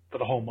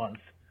the whole month,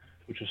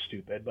 which was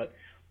stupid. But,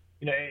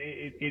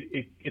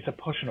 it's a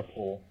push and a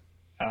pull.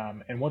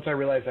 And once I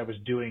realized I was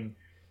doing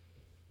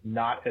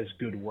not as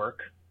good work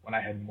when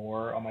I had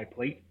more on my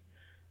plate,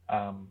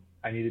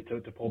 I needed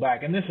to pull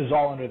back. And this is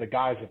all under the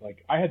guise of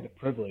like, I had the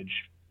privilege.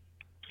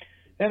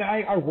 And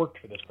I worked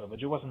for this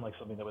privilege. It wasn't like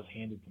something that was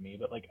handed to me,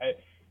 but like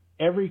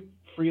every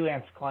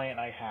freelance client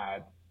I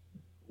had,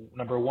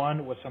 number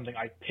one, was something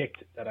I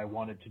picked that I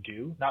wanted to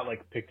do, not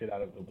like picked it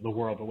out of the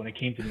world, but when it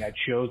came to me, I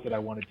chose that I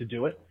wanted to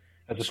do it,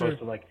 as opposed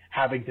to like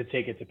having to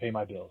take it to pay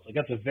my bills. Like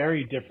that's a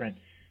very different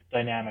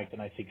dynamic than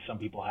I think some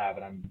people have,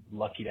 and I'm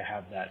lucky to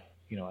have that,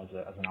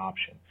 as an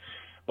option.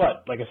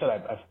 But like I said,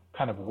 I've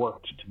kind of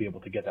worked to be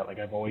able to get that. Like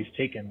I've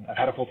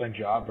had a full-time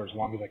job for as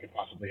long as I could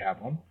possibly have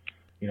one,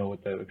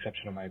 with the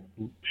exception of my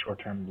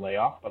short-term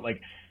layoff. But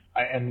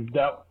and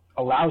that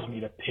allows me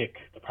to pick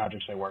the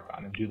projects I work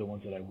on and do the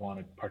ones that I want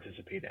to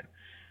participate in.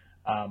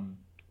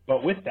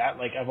 But with that,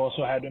 like I've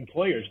also had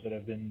employers that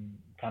have been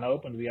kind of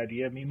open to the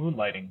idea of me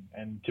moonlighting.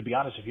 And to be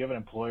honest, if you have an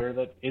employer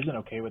that isn't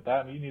okay with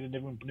that, you need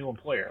a new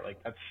employer.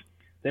 Like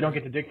they don't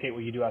get to dictate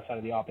what you do outside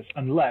of the office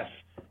unless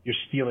you're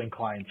stealing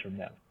clients from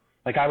them.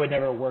 Like I would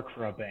never work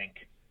for a bank,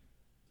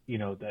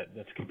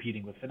 that's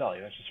competing with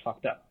Fidelity. That's just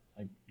fucked up.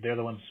 Like they're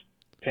the ones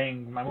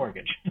paying my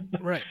mortgage.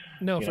 Right.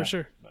 No, for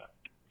sure.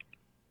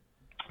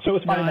 So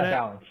it's finding that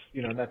balance.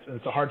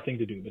 It's a hard thing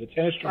to do, but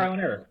it's trial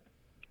and error.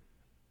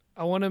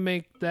 I want to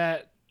make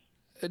that,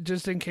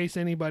 just in case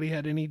anybody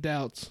had any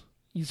doubts.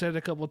 You said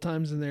a couple of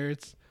times in there,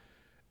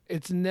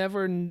 it's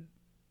never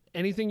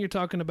anything you're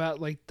talking about,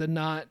 like the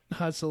not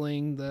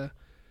hustling, the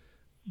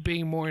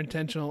being more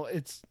intentional.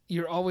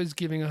 You're always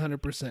giving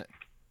 100%,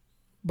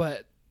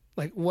 but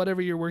like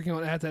whatever you're working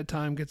on at that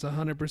time gets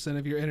 100%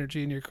 of your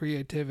energy and your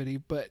creativity,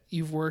 but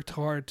you've worked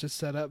hard to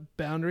set up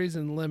boundaries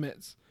and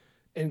limits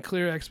and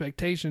clear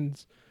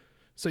expectations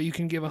so you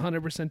can give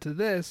 100% to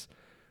this,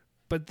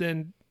 but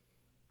then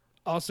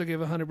also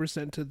give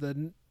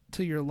 100%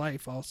 to your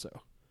life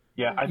also.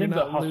 Yeah, I think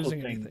the hustle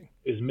thing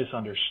is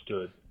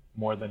misunderstood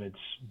more than it's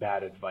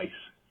bad advice.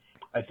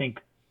 I think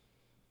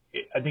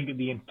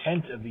the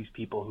intent of these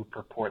people who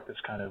purport this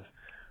kind of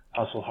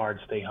hustle hard,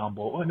 stay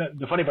humble. And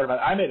the funny part about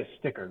it, I made a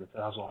sticker that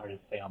said hustle hard and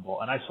stay humble,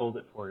 and I sold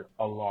it for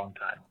a long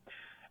time.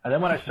 And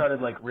then when I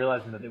started like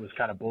realizing that it was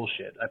kind of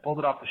bullshit, I pulled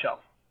it off the shelf.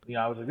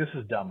 I was like, this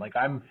is dumb. Like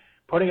I'm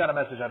putting out a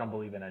message I don't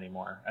believe in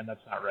anymore, and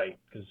that's not right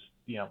because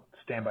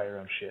stand by your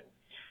own shit.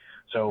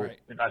 So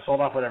I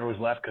sold off whatever was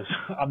left because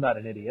I'm not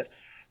an idiot.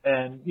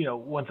 And,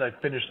 once I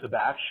finished the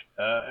batch,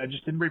 I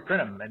just didn't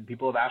reprint them. And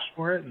people have asked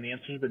for it, and the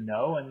answer has been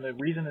no. And the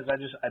reason is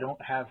I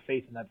don't have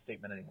faith in that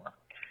statement anymore.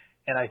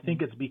 And I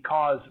think it's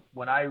because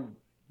when I,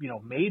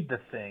 made the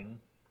thing,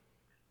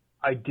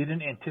 I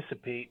didn't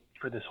anticipate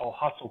for this whole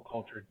hustle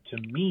culture to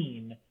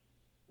mean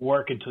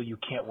work until you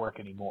can't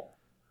work anymore.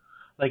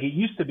 Like it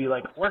used to be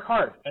like work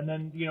hard and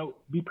then,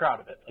 be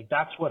proud of it. Like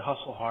that's what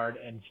hustle hard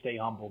and stay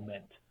humble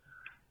meant.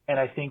 And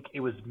I think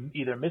it was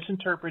either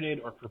misinterpreted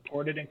or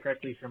purported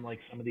incorrectly from like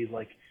some of these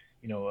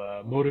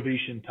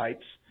motivation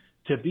types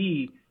to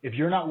be, if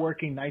you're not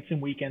working nights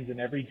and weekends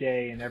and every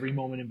day and every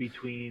moment in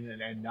between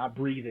and not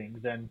breathing,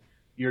 then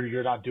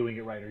you're not doing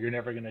it right, or you're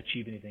never going to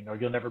achieve anything, or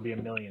you'll never be a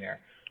millionaire.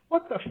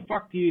 What the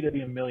fuck do you need to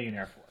be a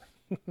millionaire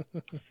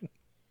for?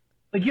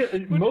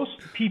 Most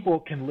people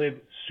can live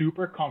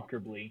super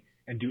comfortably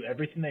and do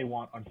everything they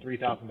want on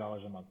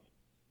 $3,000 a month.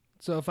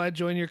 So if I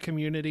join your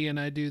community and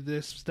I do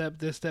this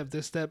step,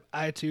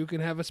 I too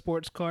can have a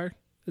sports car?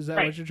 Is that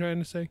what you're trying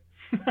to say?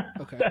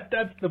 Okay.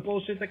 That's the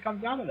bullshit that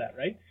comes out of that,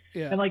 right?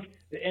 Yeah.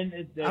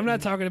 And I'm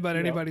not talking about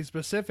anybody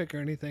specific or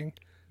anything.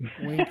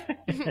 Wink.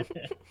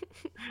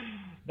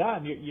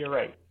 No, you're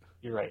right.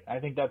 You're right. I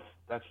think that's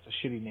the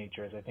shitty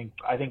nature.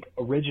 I think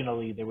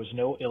originally there was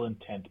no ill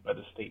intent by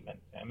the statement.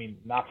 I mean,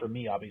 not for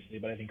me obviously,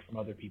 but I think from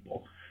other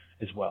people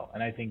as well.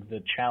 And I think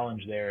the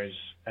challenge there is,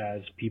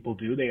 as people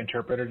do, they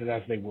interpreted it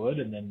as they would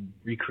and then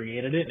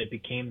recreated it, and it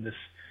became this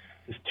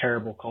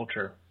terrible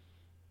culture.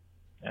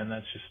 And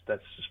that's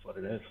just what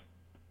it is.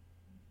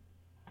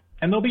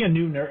 And there'll be a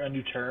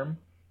new term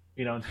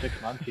in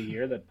 6 months, a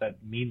year, that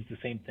means the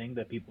same thing,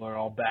 that people are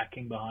all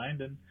backing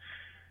behind, and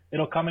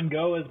it'll come and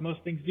go as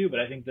most things do. But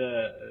I think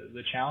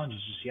the challenge is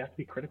just you have to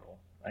be critical,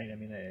 right? I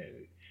mean,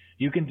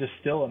 you can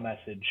distill a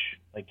message.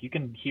 Like, you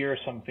can hear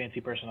some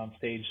fancy person on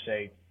stage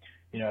say,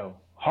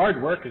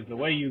 hard work is the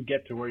way you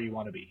get to where you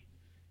want to be.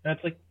 And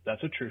it's like,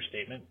 that's a true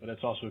statement, but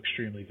it's also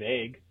extremely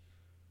vague.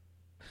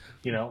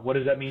 What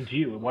does that mean to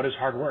you? What is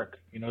hard work?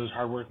 Does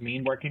hard work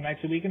mean working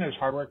nights a weekend? Or does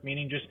hard work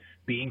meaning just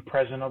being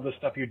present of the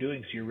stuff you're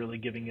doing, so you're really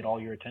giving it all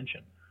your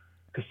attention?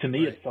 Because to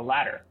me, it's the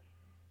latter.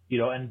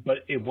 But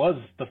it was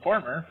the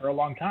former for a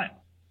long time,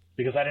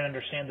 because I didn't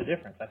understand the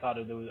difference. I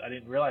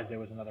didn't realize there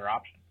was another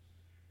option.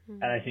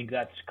 Mm-hmm. And I think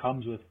that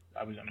comes with,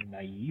 I'm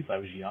naive. I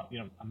was young.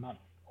 I'm not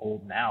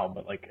old now,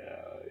 but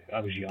I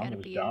was young. I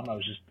was dumb. I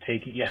was just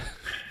taking,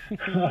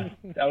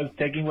 I was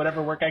taking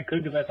whatever work I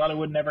could, because I thought it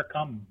would never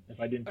come if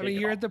I didn't.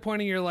 You're at the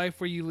point in your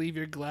life where you leave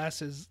your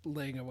glasses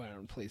laying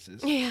around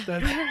places. Yeah.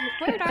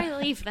 Where did I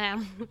leave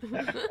them?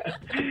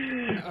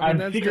 I'm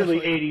secretly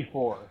definitely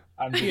 84.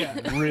 I'm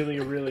just really,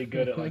 really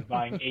good at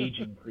buying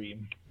aging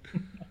cream.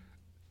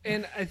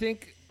 And I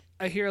think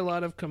I hear a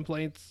lot of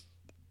complaints,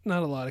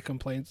 not a lot of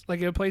complaints,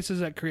 in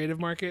places at Creative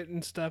Market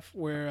and stuff,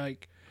 where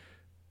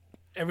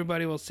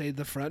everybody will say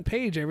the front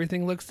page,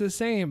 everything looks the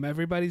same.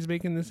 Everybody's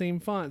making the same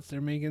fonts.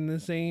 They're making the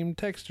same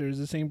textures,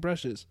 the same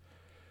brushes.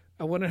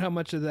 I wonder how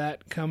much of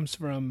that comes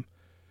from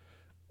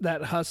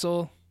that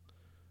hustle,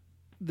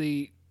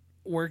 the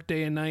work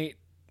day and night.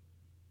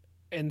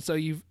 And so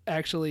you've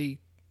actually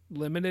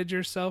limited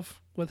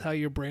yourself with how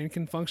your brain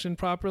can function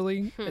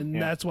properly.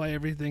 And that's why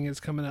everything is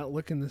coming out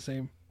looking the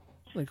same.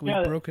 We've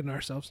broken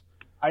ourselves.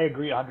 I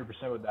agree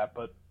 100% with that.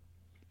 But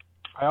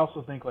I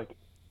also think,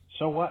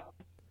 so what?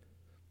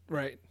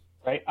 Right.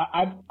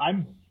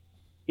 I'm.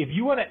 If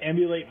you want to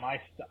emulate I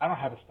don't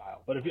have a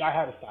style, but if I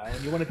have a style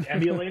and you want to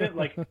emulate it,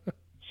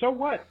 so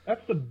what? That's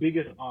the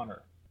biggest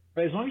honor.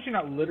 Right? As long as you're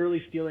not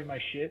literally stealing my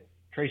shit,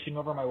 tracing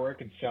over my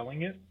work and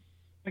selling it,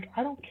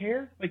 I don't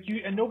care.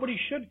 And nobody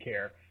should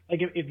care.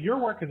 If your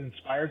work has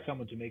inspired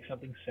someone to make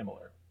something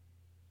similar,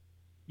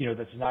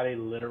 that's not a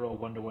literal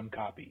one-to-one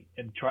copy,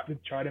 and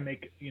try to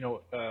make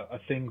a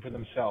thing for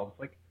themselves,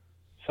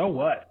 so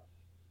what?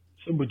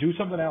 So do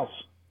something else.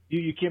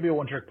 You can't be a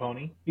one-trick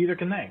pony. Neither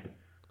can they.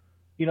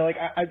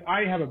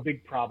 I have a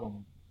big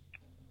problem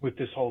with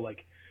this whole,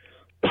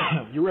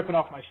 you're ripping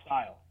off my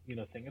style,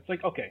 thing.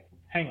 It's okay,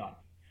 hang on.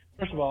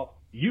 First of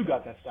all, you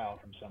got that style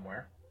from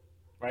somewhere,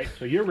 right?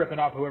 So you're ripping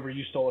off whoever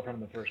you stole it from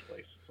in the first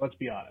place. So let's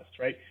be honest,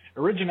 right?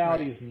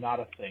 Originality is not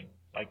a thing,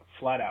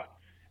 flat out,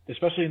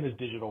 especially in this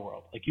digital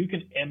world. You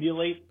can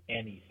emulate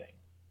anything.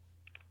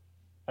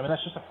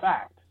 That's just a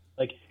fact.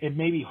 It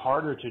may be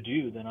harder to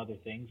do than other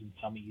things, and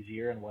some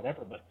easier and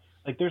whatever, but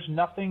there's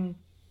nothing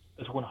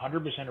that's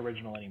 100%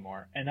 original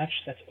anymore, and that's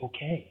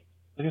okay.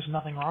 There's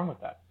nothing wrong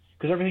with that,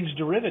 because everything's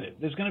derivative.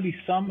 There's going to be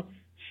some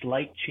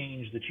slight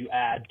change that you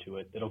add to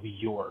it that'll be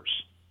yours.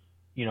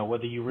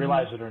 Whether you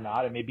realize it or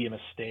not, it may be a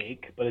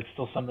mistake, but it's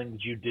still something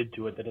that you did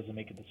to it that doesn't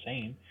make it the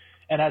same.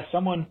 And as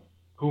someone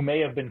who may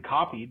have been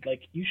copied,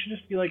 you should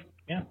just be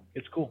yeah,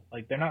 it's cool.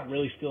 They're not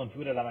really stealing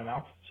food out of my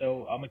mouth,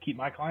 so I'm going to keep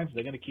my clients.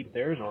 They're going to keep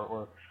theirs,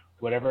 or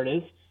whatever it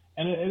is.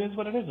 And it is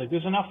what it is.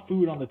 There's enough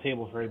food on the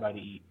table for everybody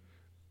to eat.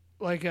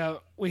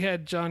 We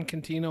had John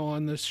Contino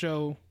on this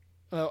show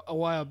a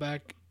while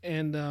back,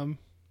 and I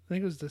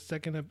think it was the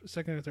second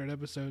or third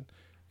episode.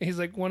 He's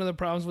one of the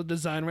problems with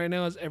design right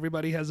now is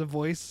everybody has a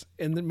voice,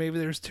 and then maybe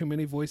there's too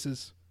many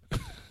voices.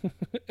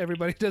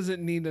 Everybody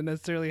doesn't need to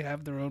necessarily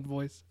have their own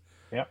voice.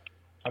 Yeah,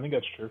 I think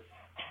that's true.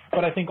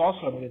 But I think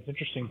also, it's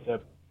interesting to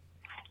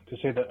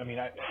say that,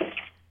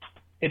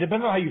 it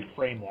depends on how you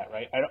frame that,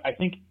 right? I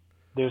think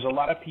there's a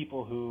lot of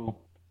people who,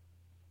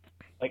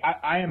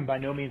 I am by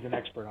no means an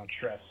expert on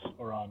stress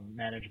or on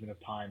management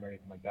of time or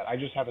anything like that. I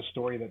just have a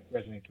story that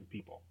resonates with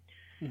people.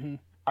 Mm-hmm.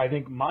 I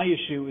think my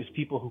issue is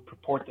people who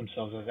purport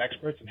themselves as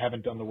experts and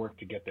haven't done the work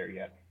to get there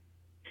yet.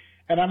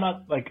 And I'm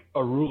not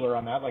a ruler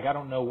on that. I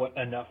don't know what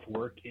enough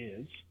work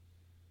is.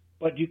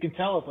 But you can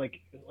tell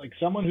if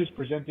someone who's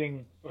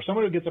presenting, or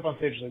someone who gets up on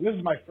stage is this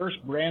is my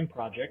first brand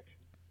project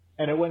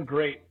and it went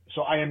great,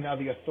 so I am now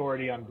the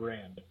authority on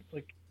brand.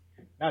 It's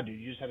nah, dude,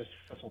 you just had a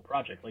successful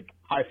project.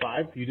 High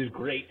five, you did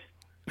great.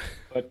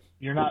 But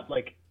you're not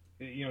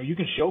you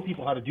can show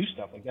people how to do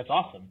stuff. That's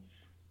awesome.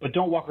 But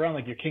don't walk around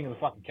like you're king of the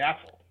fucking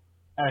castle.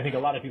 And I think a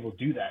lot of people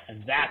do that,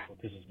 and that's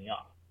what pisses me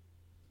off.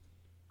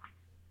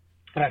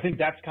 And I think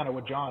that's kind of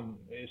what John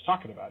is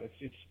talking about.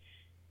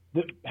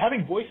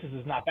 Having voices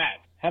is not bad.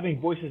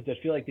 Having voices that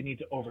feel like they need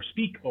to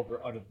overspeak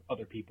over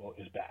other people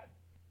is bad.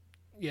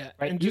 Yeah.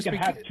 Right? And you can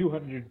have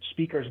 200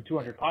 speakers and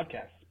 200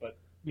 podcasts, but,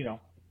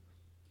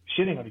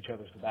 shitting on each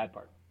other is the bad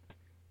part.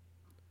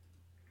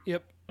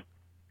 Yep.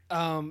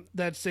 I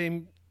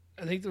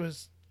think it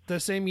was the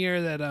same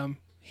year that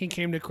he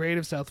came to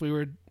Creative South.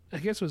 I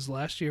guess it was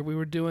last year,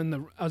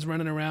 I was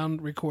running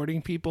around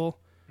recording people,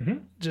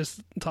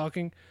 just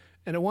talking.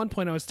 And at one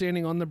point I was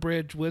standing on the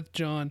bridge with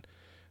John,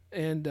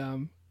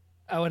 and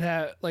I would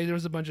have, there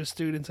was a bunch of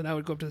students, and I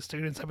would go up to the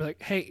students. I'd be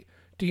like, hey,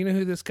 do you know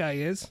who this guy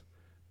is?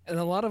 And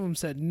a lot of them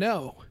said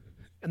no.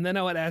 And then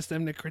I would ask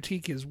them to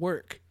critique his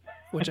work,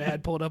 which I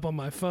had pulled up on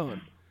my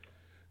phone.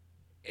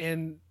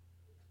 And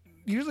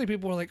usually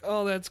people were like,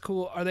 oh, that's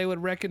cool. Or they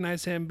would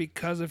recognize him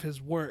because of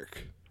his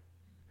work.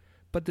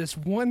 But this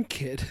one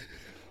kid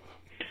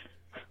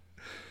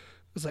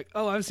was like,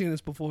 oh, I've seen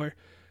this before.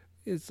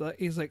 He's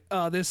like,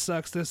 oh, this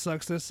sucks, this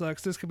sucks, this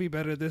sucks. This could be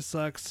better, this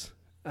sucks.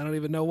 I don't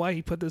even know why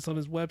he put this on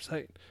his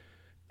website.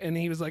 And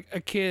he was like a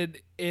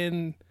kid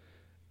in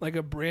like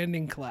a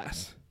branding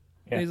class.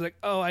 Yeah. And he's like,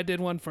 oh, I did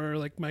one for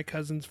like my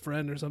cousin's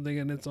friend or something,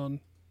 and it's on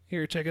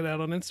here, check it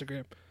out on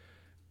Instagram.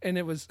 And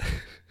it was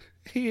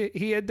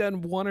he had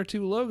done one or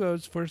two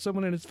logos for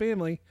someone in his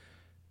family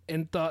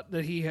and thought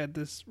that he had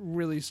this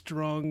really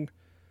strong,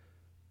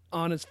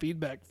 honest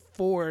feedback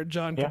for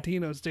John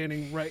Contino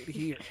standing right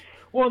here.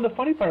 Well, and the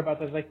funny part about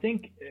this is I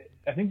think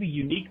the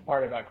unique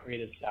part about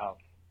Creative South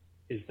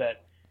is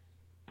that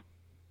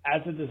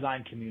as a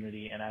design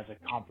community and as a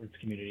conference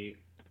community,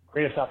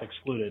 Creative South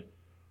excluded,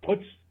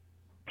 puts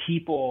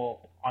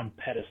people on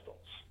pedestals,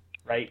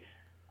 right?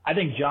 I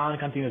think John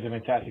Contino is a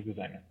fantastic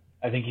designer.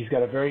 I think he's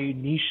got a very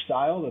niche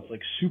style that's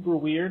like super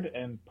weird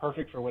and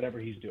perfect for whatever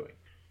he's doing.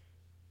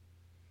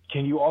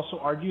 Can you also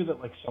argue that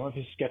like some of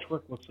his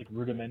sketchwork looks like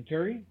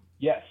rudimentary?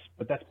 Yes,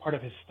 but that's part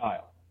of his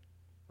style,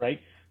 right?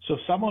 So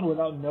someone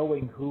without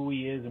knowing who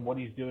he is and what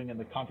he's doing in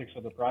the context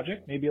of the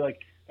project may be like,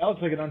 that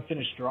looks like an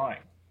unfinished drawing.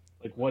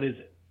 Like, what is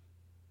it?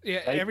 Yeah,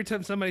 right? Every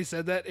time somebody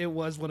said that, it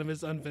was one of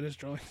his unfinished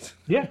drawings.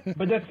 Yeah,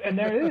 but there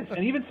it is.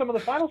 And even some of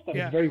the final stuff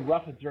is very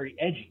rough, it's very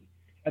edgy.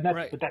 And that's,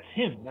 right. But that's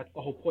him. That's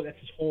the whole point. That's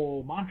his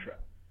whole mantra,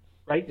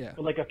 right? Yeah.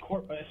 But like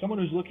someone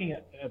who's looking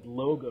at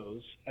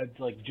logos, at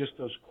like just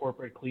those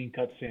corporate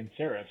clean-cut sans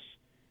serifs,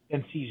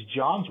 and sees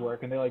John's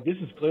work, and they're like, this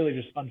is clearly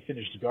just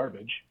unfinished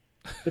garbage.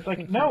 It's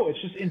like, no, it's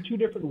just in two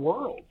different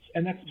worlds,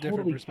 and that's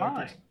totally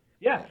fine.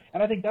 Yeah,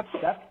 and I think that's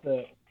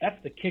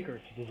the kicker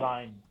to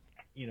design,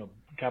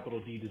 capital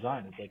D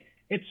design. It's like,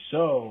 it's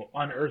so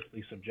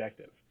unearthly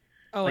subjective.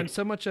 Oh, like, and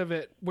so much of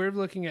it, we're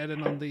looking at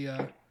it on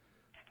the,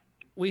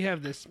 we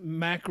have this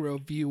macro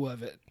view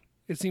of it.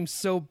 It seems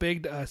so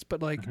big to us,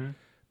 but like,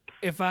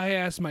 if I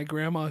asked my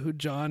grandma who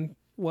John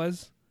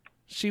was,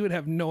 she would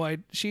have no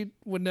idea. She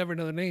would never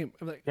know the name.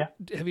 I'm like,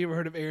 have you ever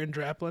heard of Aaron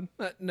Draplin?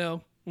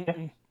 No. Yeah.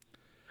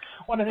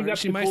 Well, I think that's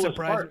she the might coolest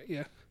surprise part. me.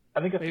 Yeah.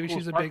 I think that's maybe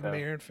she's a big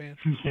Aaron fan.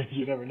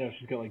 You never know.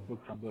 She's got like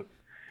books on books.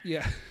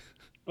 Yeah.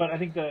 But I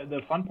think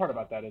the fun part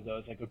about that is though,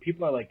 it's like when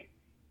people are like,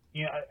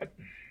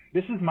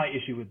 this is my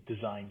issue with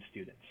design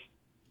students,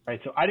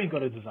 right? So I didn't go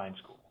to design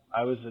school.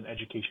 I was an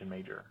education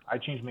major. I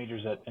changed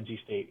majors at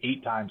NC State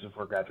 8 times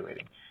before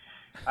graduating.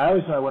 I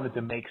always knew I wanted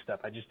to make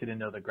stuff. I just didn't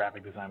know that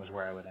graphic design was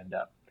where I would end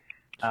up.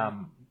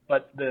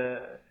 But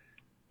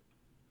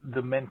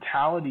the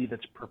mentality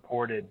that's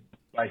purported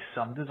by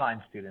some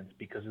design students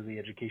because of the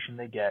education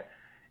they get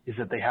is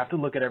that they have to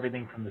look at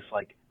everything from this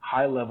like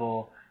high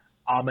level,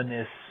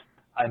 ominous,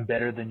 I'm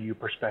better than you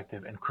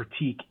perspective and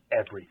critique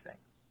everything,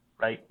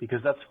 right?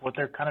 Because that's what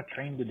they're kind of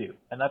trained to do.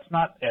 And that's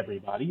not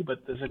everybody, but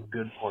there's a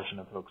good portion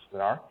of folks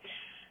that are.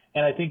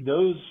 And I think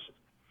those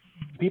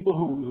people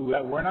who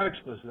were not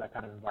exposed to that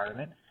kind of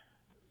environment,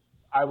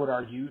 I would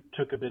argue,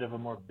 took a bit of a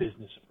more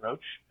business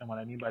approach. And what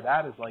I mean by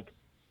that is like,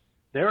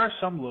 there are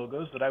some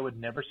logos that I would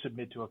never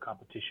submit to a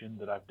competition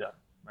that I've done,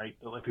 right?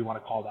 If you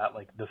want to call that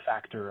like the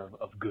factor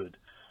of good,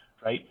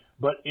 right?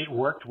 But it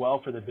worked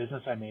well for the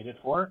business I made it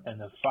for,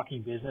 and the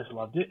fucking business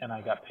loved it, and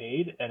I got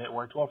paid, and it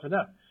worked well for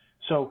them.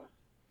 So,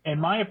 in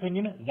my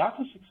opinion, that's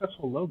a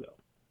successful logo.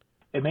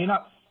 It may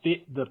not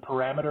fit the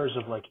parameters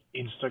of like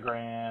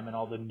Instagram and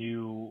all the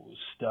new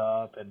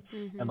stuff and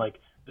like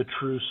the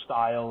true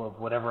style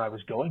of whatever I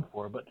was going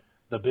for, but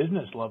the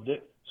business loved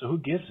it, so who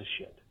gives a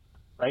shit?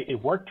 Right?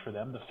 It worked for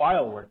them. The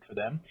file worked for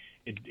them.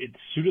 It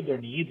suited their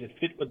needs. It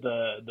fit with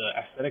the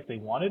aesthetic they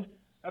wanted.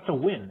 That's a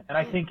win. And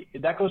I think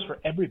that goes for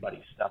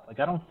everybody's stuff. Like,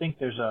 I don't think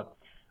there's a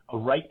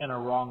right and a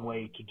wrong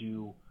way to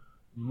do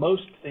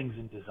most things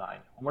in design.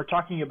 When we're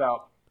talking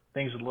about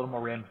things with a little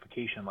more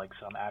ramification, like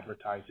some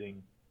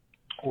advertising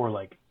or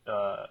like,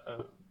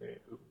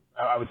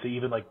 I would say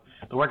even like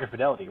the work of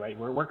Fidelity, right?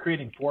 We're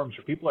creating forums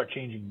where people are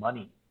changing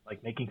money,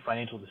 like making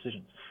financial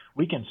decisions.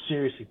 We can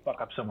seriously fuck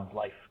up someone's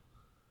life,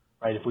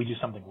 right, if we do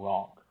something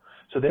wrong.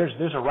 So there's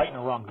a right and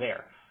a wrong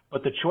there.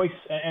 But the choice,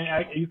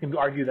 you can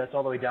argue that's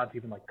all the way down to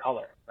even like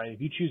color, right?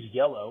 If you choose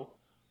yellow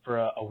for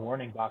a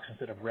warning box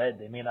instead of red,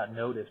 they may not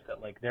notice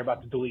that like they're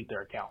about to delete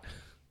their account,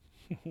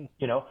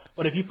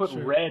 But if you put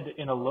red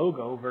in a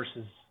logo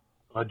versus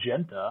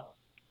magenta,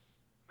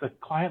 the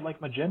client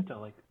like magenta,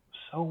 like,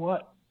 so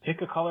what?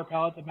 Pick a color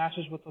palette that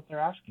matches with what they're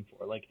asking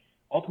for. Like,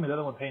 ultimately, they're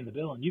the one paying the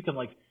bill, and you can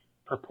like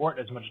purport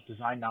as much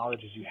design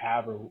knowledge as you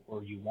have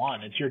or you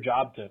want. It's your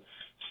job to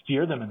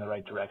steer them in the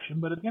right direction.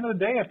 But at the end of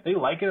the day, if they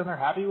like it and they're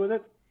happy with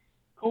it,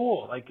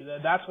 cool. Like,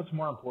 that's what's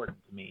more important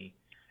to me.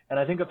 And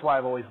I think that's why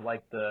I've always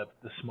liked the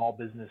small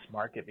business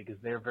market, because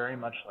they're very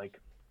much like,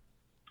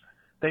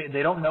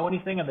 they don't know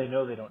anything and they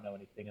know they don't know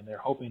anything, and they're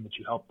hoping that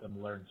you help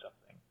them learn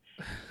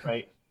something,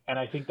 right? And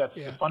I think that's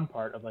Yeah. the fun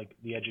part of like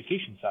the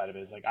education side of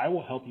it, is like I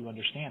will help you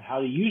understand how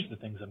to use the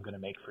things I'm going to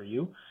make for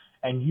you,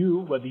 and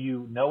you, whether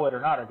you know it or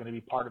not, are going to be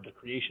part of the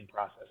creation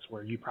process,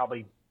 where you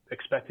probably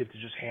expected to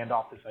just hand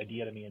off this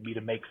idea to me and me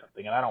to make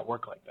something, and I don't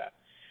work like that.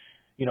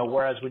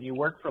 Whereas when you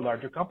work for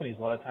larger companies,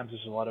 a lot of times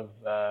there's a lot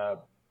of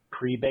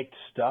pre-baked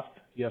stuff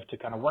you have to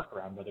kind of work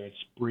around, whether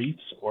it's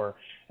briefs or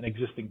an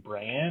existing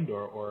brand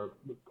or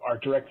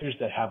art directors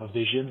that have a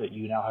vision that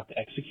you now have to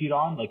execute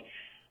on. Like,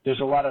 there's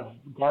a lot of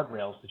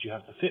guardrails that you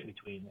have to fit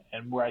between.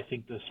 And where I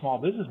think the small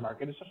business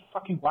market is a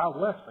fucking wild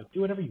west. Like, do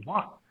whatever you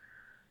want.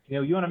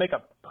 You want to make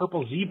a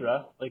purple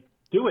zebra, like,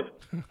 do it.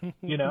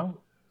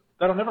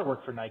 That'll never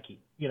work for Nike,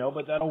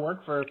 but that'll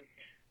work for,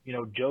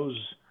 Joe's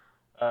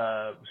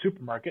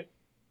supermarket.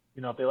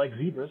 If they like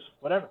zebras,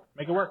 whatever,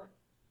 make it work.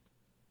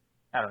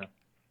 I don't know.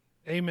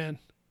 Amen.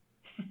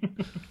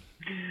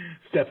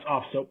 Steps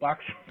off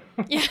soapbox.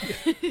 Yeah.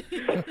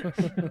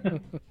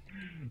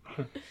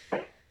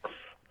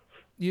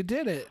 You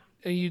did it,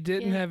 and you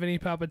didn't have any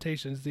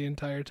palpitations the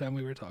entire time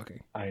we were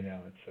talking. I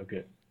know, it's so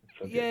good. It's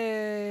so good.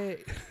 Yay!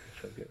 It's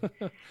so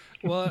good.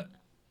 Well,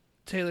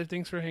 Taylor,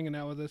 thanks for hanging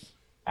out with us.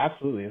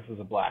 Absolutely, this was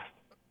a blast.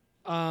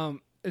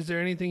 Is there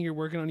anything you're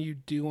working on you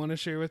do want to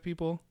share with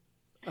people,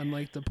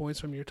 unlike the points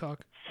from your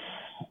talk?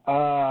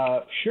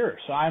 Sure.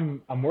 So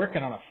I'm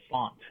working on a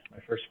font, my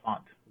first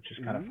font, which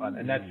is kind of fun,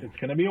 and it's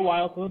going to be a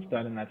while till it's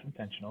done, and that's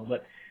intentional.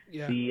 But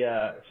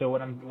so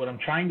what I'm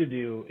trying to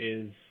do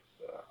is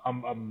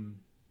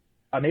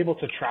I'm able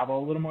to travel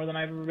a little more than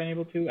I've ever been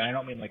able to, and I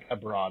don't mean like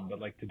abroad, but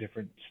like to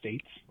different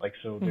states. Like,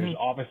 so there's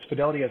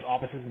Fidelity has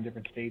offices in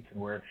different states, and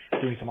we're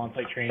doing some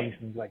on-site trainings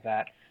and things like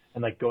that,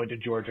 and like going to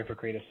Georgia for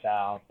Creative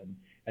South, and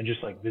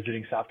just like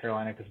visiting South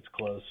Carolina because it's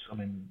close. I'm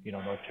in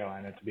North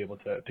Carolina to be able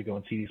to go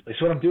and see these places.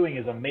 So what I'm doing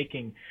is I'm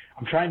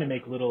trying to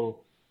make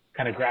little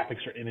kind of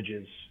graphics or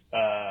images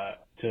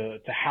to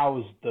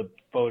house the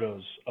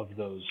photos of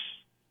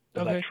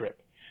that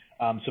trip.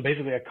 So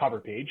basically a cover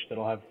page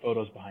that'll have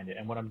photos behind it.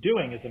 And what I'm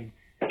doing is and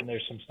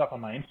there's some stuff on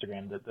my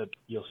Instagram that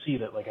you'll see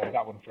that, like, I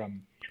got one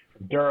from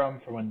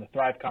Durham for when the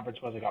Thrive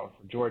conference was. I got one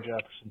from Georgia,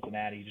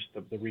 Cincinnati, just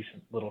the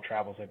recent little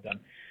travels I've done.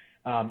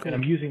 Cool. And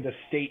I'm using the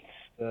states,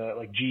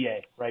 like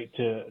GA, right,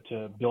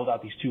 to build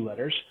out these two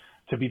letters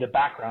to be the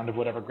background of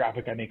whatever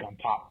graphic I make on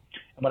top.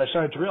 And what I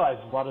started to realize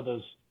is a lot of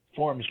those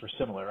forms were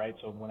similar, right?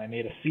 So when I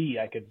made a C,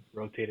 I could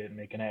rotate it and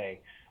make an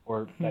A,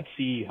 or that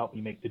C helped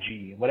me make the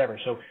G, whatever.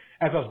 So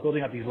as I was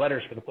building out these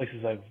letters for the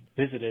places I've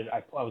visited,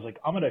 I was like,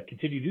 I'm going to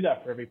continue to do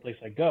that for every place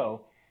I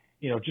go,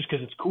 just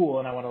because it's cool,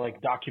 and I want to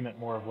like document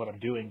more of what I'm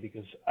doing,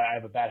 because I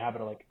have a bad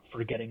habit of like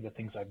forgetting the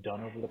things I've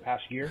done over the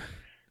past year.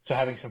 So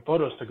having some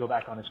photos to go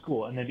back on is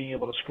cool, and then being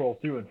able to scroll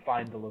through and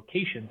find the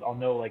locations, I'll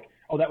know like,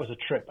 oh, that was a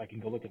trip, I can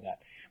go look at that.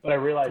 But I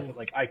realized that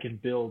like I can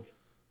build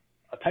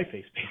a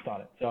typeface based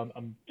on it. So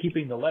I'm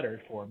keeping the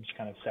letter forms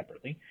kind of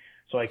separately,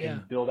 so I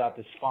can build out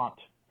this font,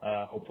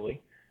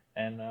 hopefully,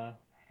 and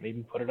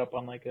maybe put it up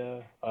on like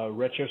a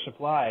Retro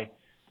Supply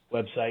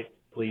website.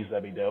 Please,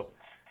 that'd be dope.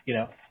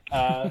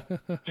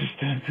 Just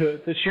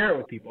to share it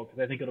with people, because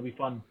I think it'll be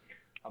fun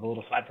of a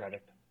little side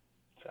project.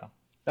 So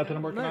that's what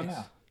I'm working on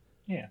now.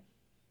 Yeah.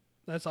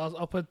 That's awesome.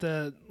 I'll put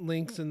the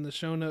links in the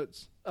show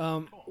notes.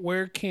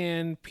 Where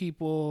can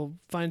people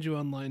find you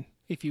online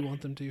if you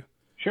want them to?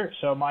 Sure.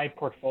 So my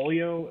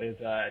portfolio is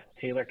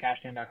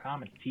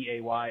TaylorCashdan.com. It's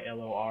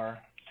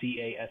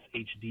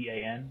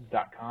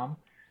TaylorCashdan.com.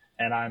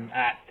 And I'm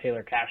at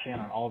Taylor Cashdan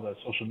on all the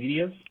social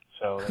medias.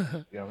 So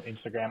that's,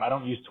 Instagram. I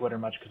don't use Twitter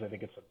much because I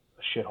think it's a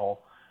shithole.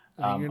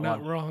 You're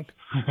not wrong.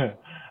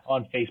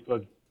 On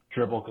Facebook,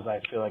 Dribble, because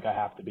I feel like I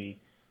have to be.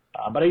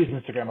 But I use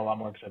Instagram a lot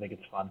more because I think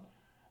it's fun.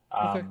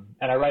 Okay.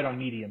 And I write on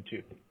Medium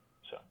too.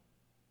 So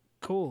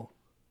cool.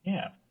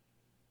 Yeah.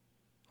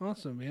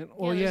 Awesome, man.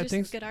 Well, yeah,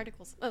 thanks. Good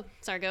articles. Oh,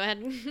 sorry. Go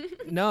ahead.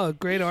 No,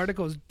 great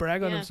articles.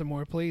 Brag on them some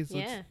more, please.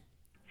 Yeah.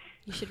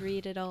 You should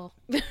read it all.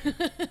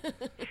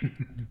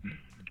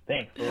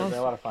 Thanks. They're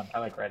a lot of fun. I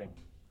like writing.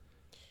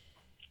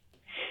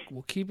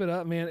 We'll keep it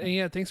up, man. And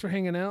yeah, thanks for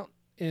hanging out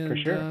and for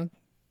sure.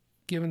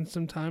 Giving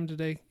some time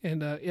today.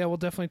 And yeah, we'll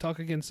definitely talk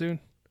again soon.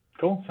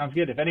 Cool. Sounds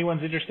good. If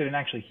anyone's interested in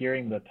actually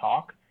hearing the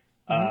talk,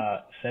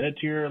 send it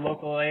to your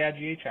local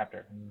AIGA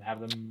chapter and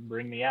have them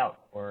bring me out,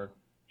 or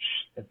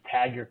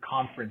tag your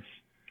conference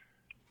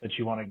that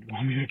you want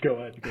me to go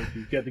ahead and go to.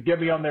 You have to get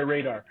me on their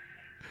radar.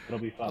 It'll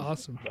be fun.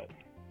 Awesome. But,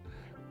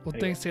 well,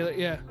 thanks, Taylor.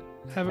 Yeah.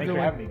 Have a good one. Thanks for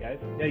having me, guys.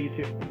 Yeah, you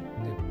too.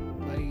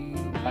 Bye.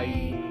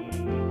 Bye.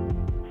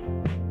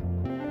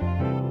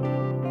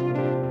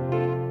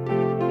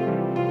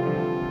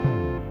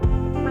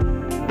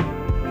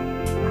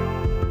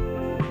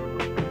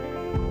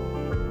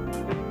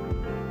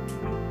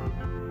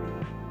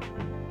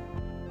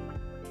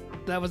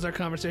 That was our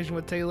conversation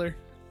with Taylor.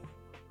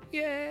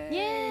 Yay!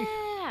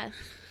 Yeah!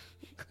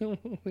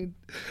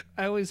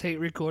 I always hate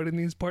recording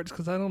these parts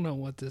because I don't know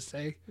what to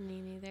say. Me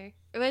neither.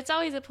 But it's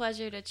always a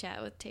pleasure to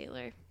chat with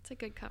Taylor. It's a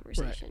good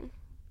conversation. Right.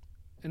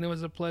 And it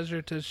was a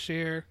pleasure to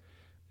share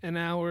an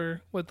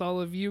hour with all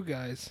of you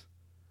guys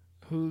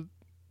who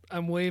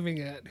I'm waving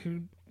at,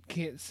 who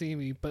can't see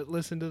me, but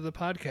listen to the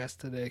podcast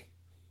today.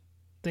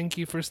 Thank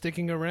you for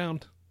sticking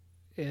around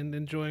and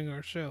enjoying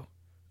our show,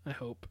 I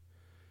hope.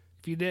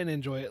 If you didn't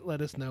enjoy it,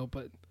 let us know,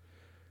 but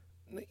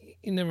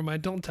never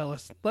mind, don't tell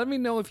us. Let me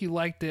know if you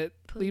liked it.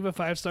 Leave a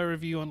 5-star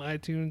review on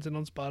iTunes and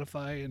on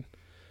Spotify, and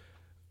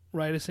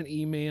write us an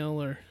email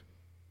or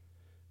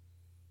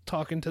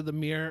talk into the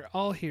mirror.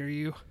 I'll hear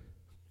you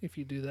if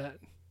you do that.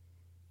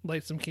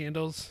 Light some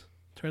candles,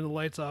 turn the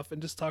lights off, and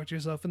just talk to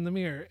yourself in the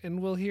mirror,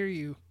 and we'll hear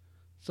you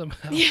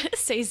somehow. Yeah,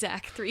 say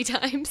Zach 3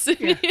 times.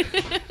 Yeah.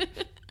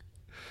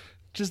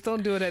 Just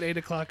don't do it at 8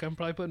 o'clock. I'm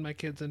probably putting my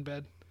kids in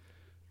bed.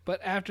 But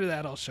after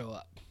that, I'll show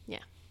up. Yeah.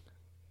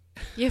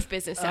 You have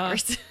business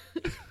hours.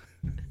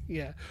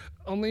 Yeah.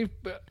 I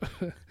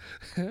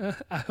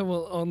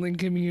will only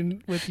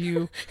commune with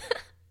you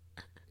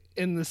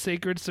in the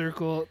sacred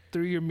circle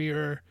through your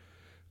mirror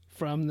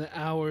from the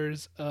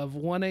hours of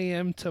 1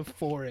 a.m. to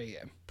 4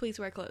 a.m. Please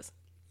wear clothes.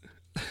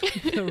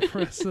 The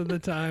rest of the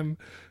time,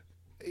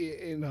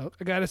 I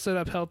got to set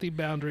up healthy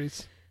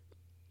boundaries.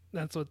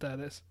 That's what that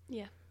is.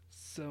 Yeah.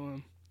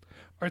 So,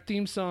 our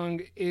theme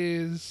song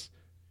is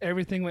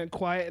Everything Went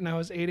Quiet and I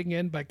Was 8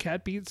 Again by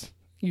Cat Beats.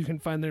 You can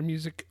find their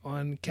music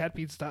on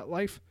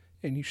catbeats.life,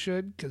 and you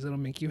should, because it'll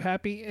make you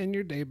happy and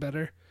your day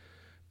better.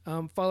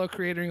 Follow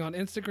Creatoring on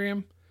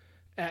Instagram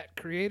at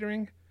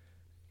Creatoring.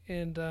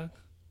 And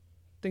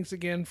thanks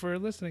again for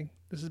listening.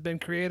 This has been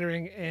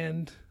Creatoring,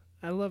 and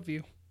I love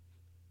you.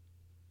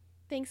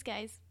 Thanks,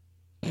 guys.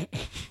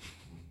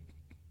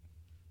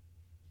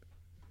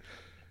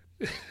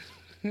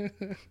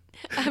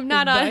 I'm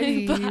not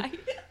on. Bye.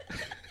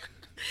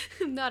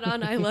 I'm not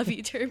on I love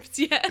you terms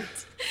yet.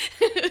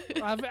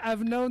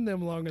 I've known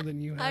them longer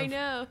than you have. I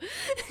know.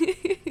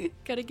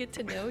 Gotta get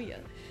to know you.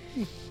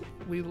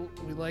 We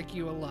like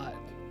you a lot,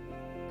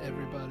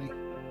 everybody.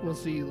 We'll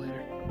see you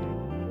later.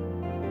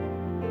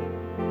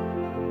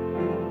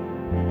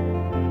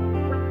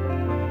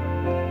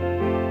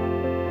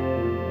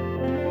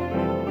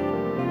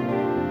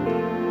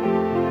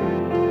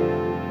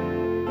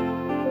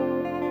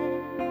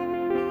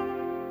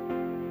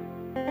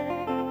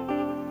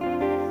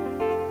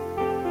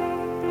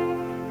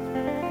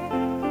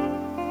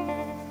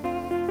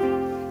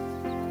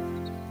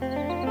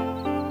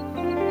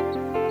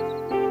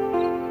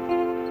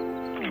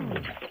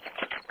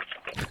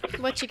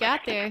 What you got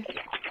there?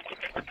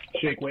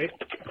 Shake weight.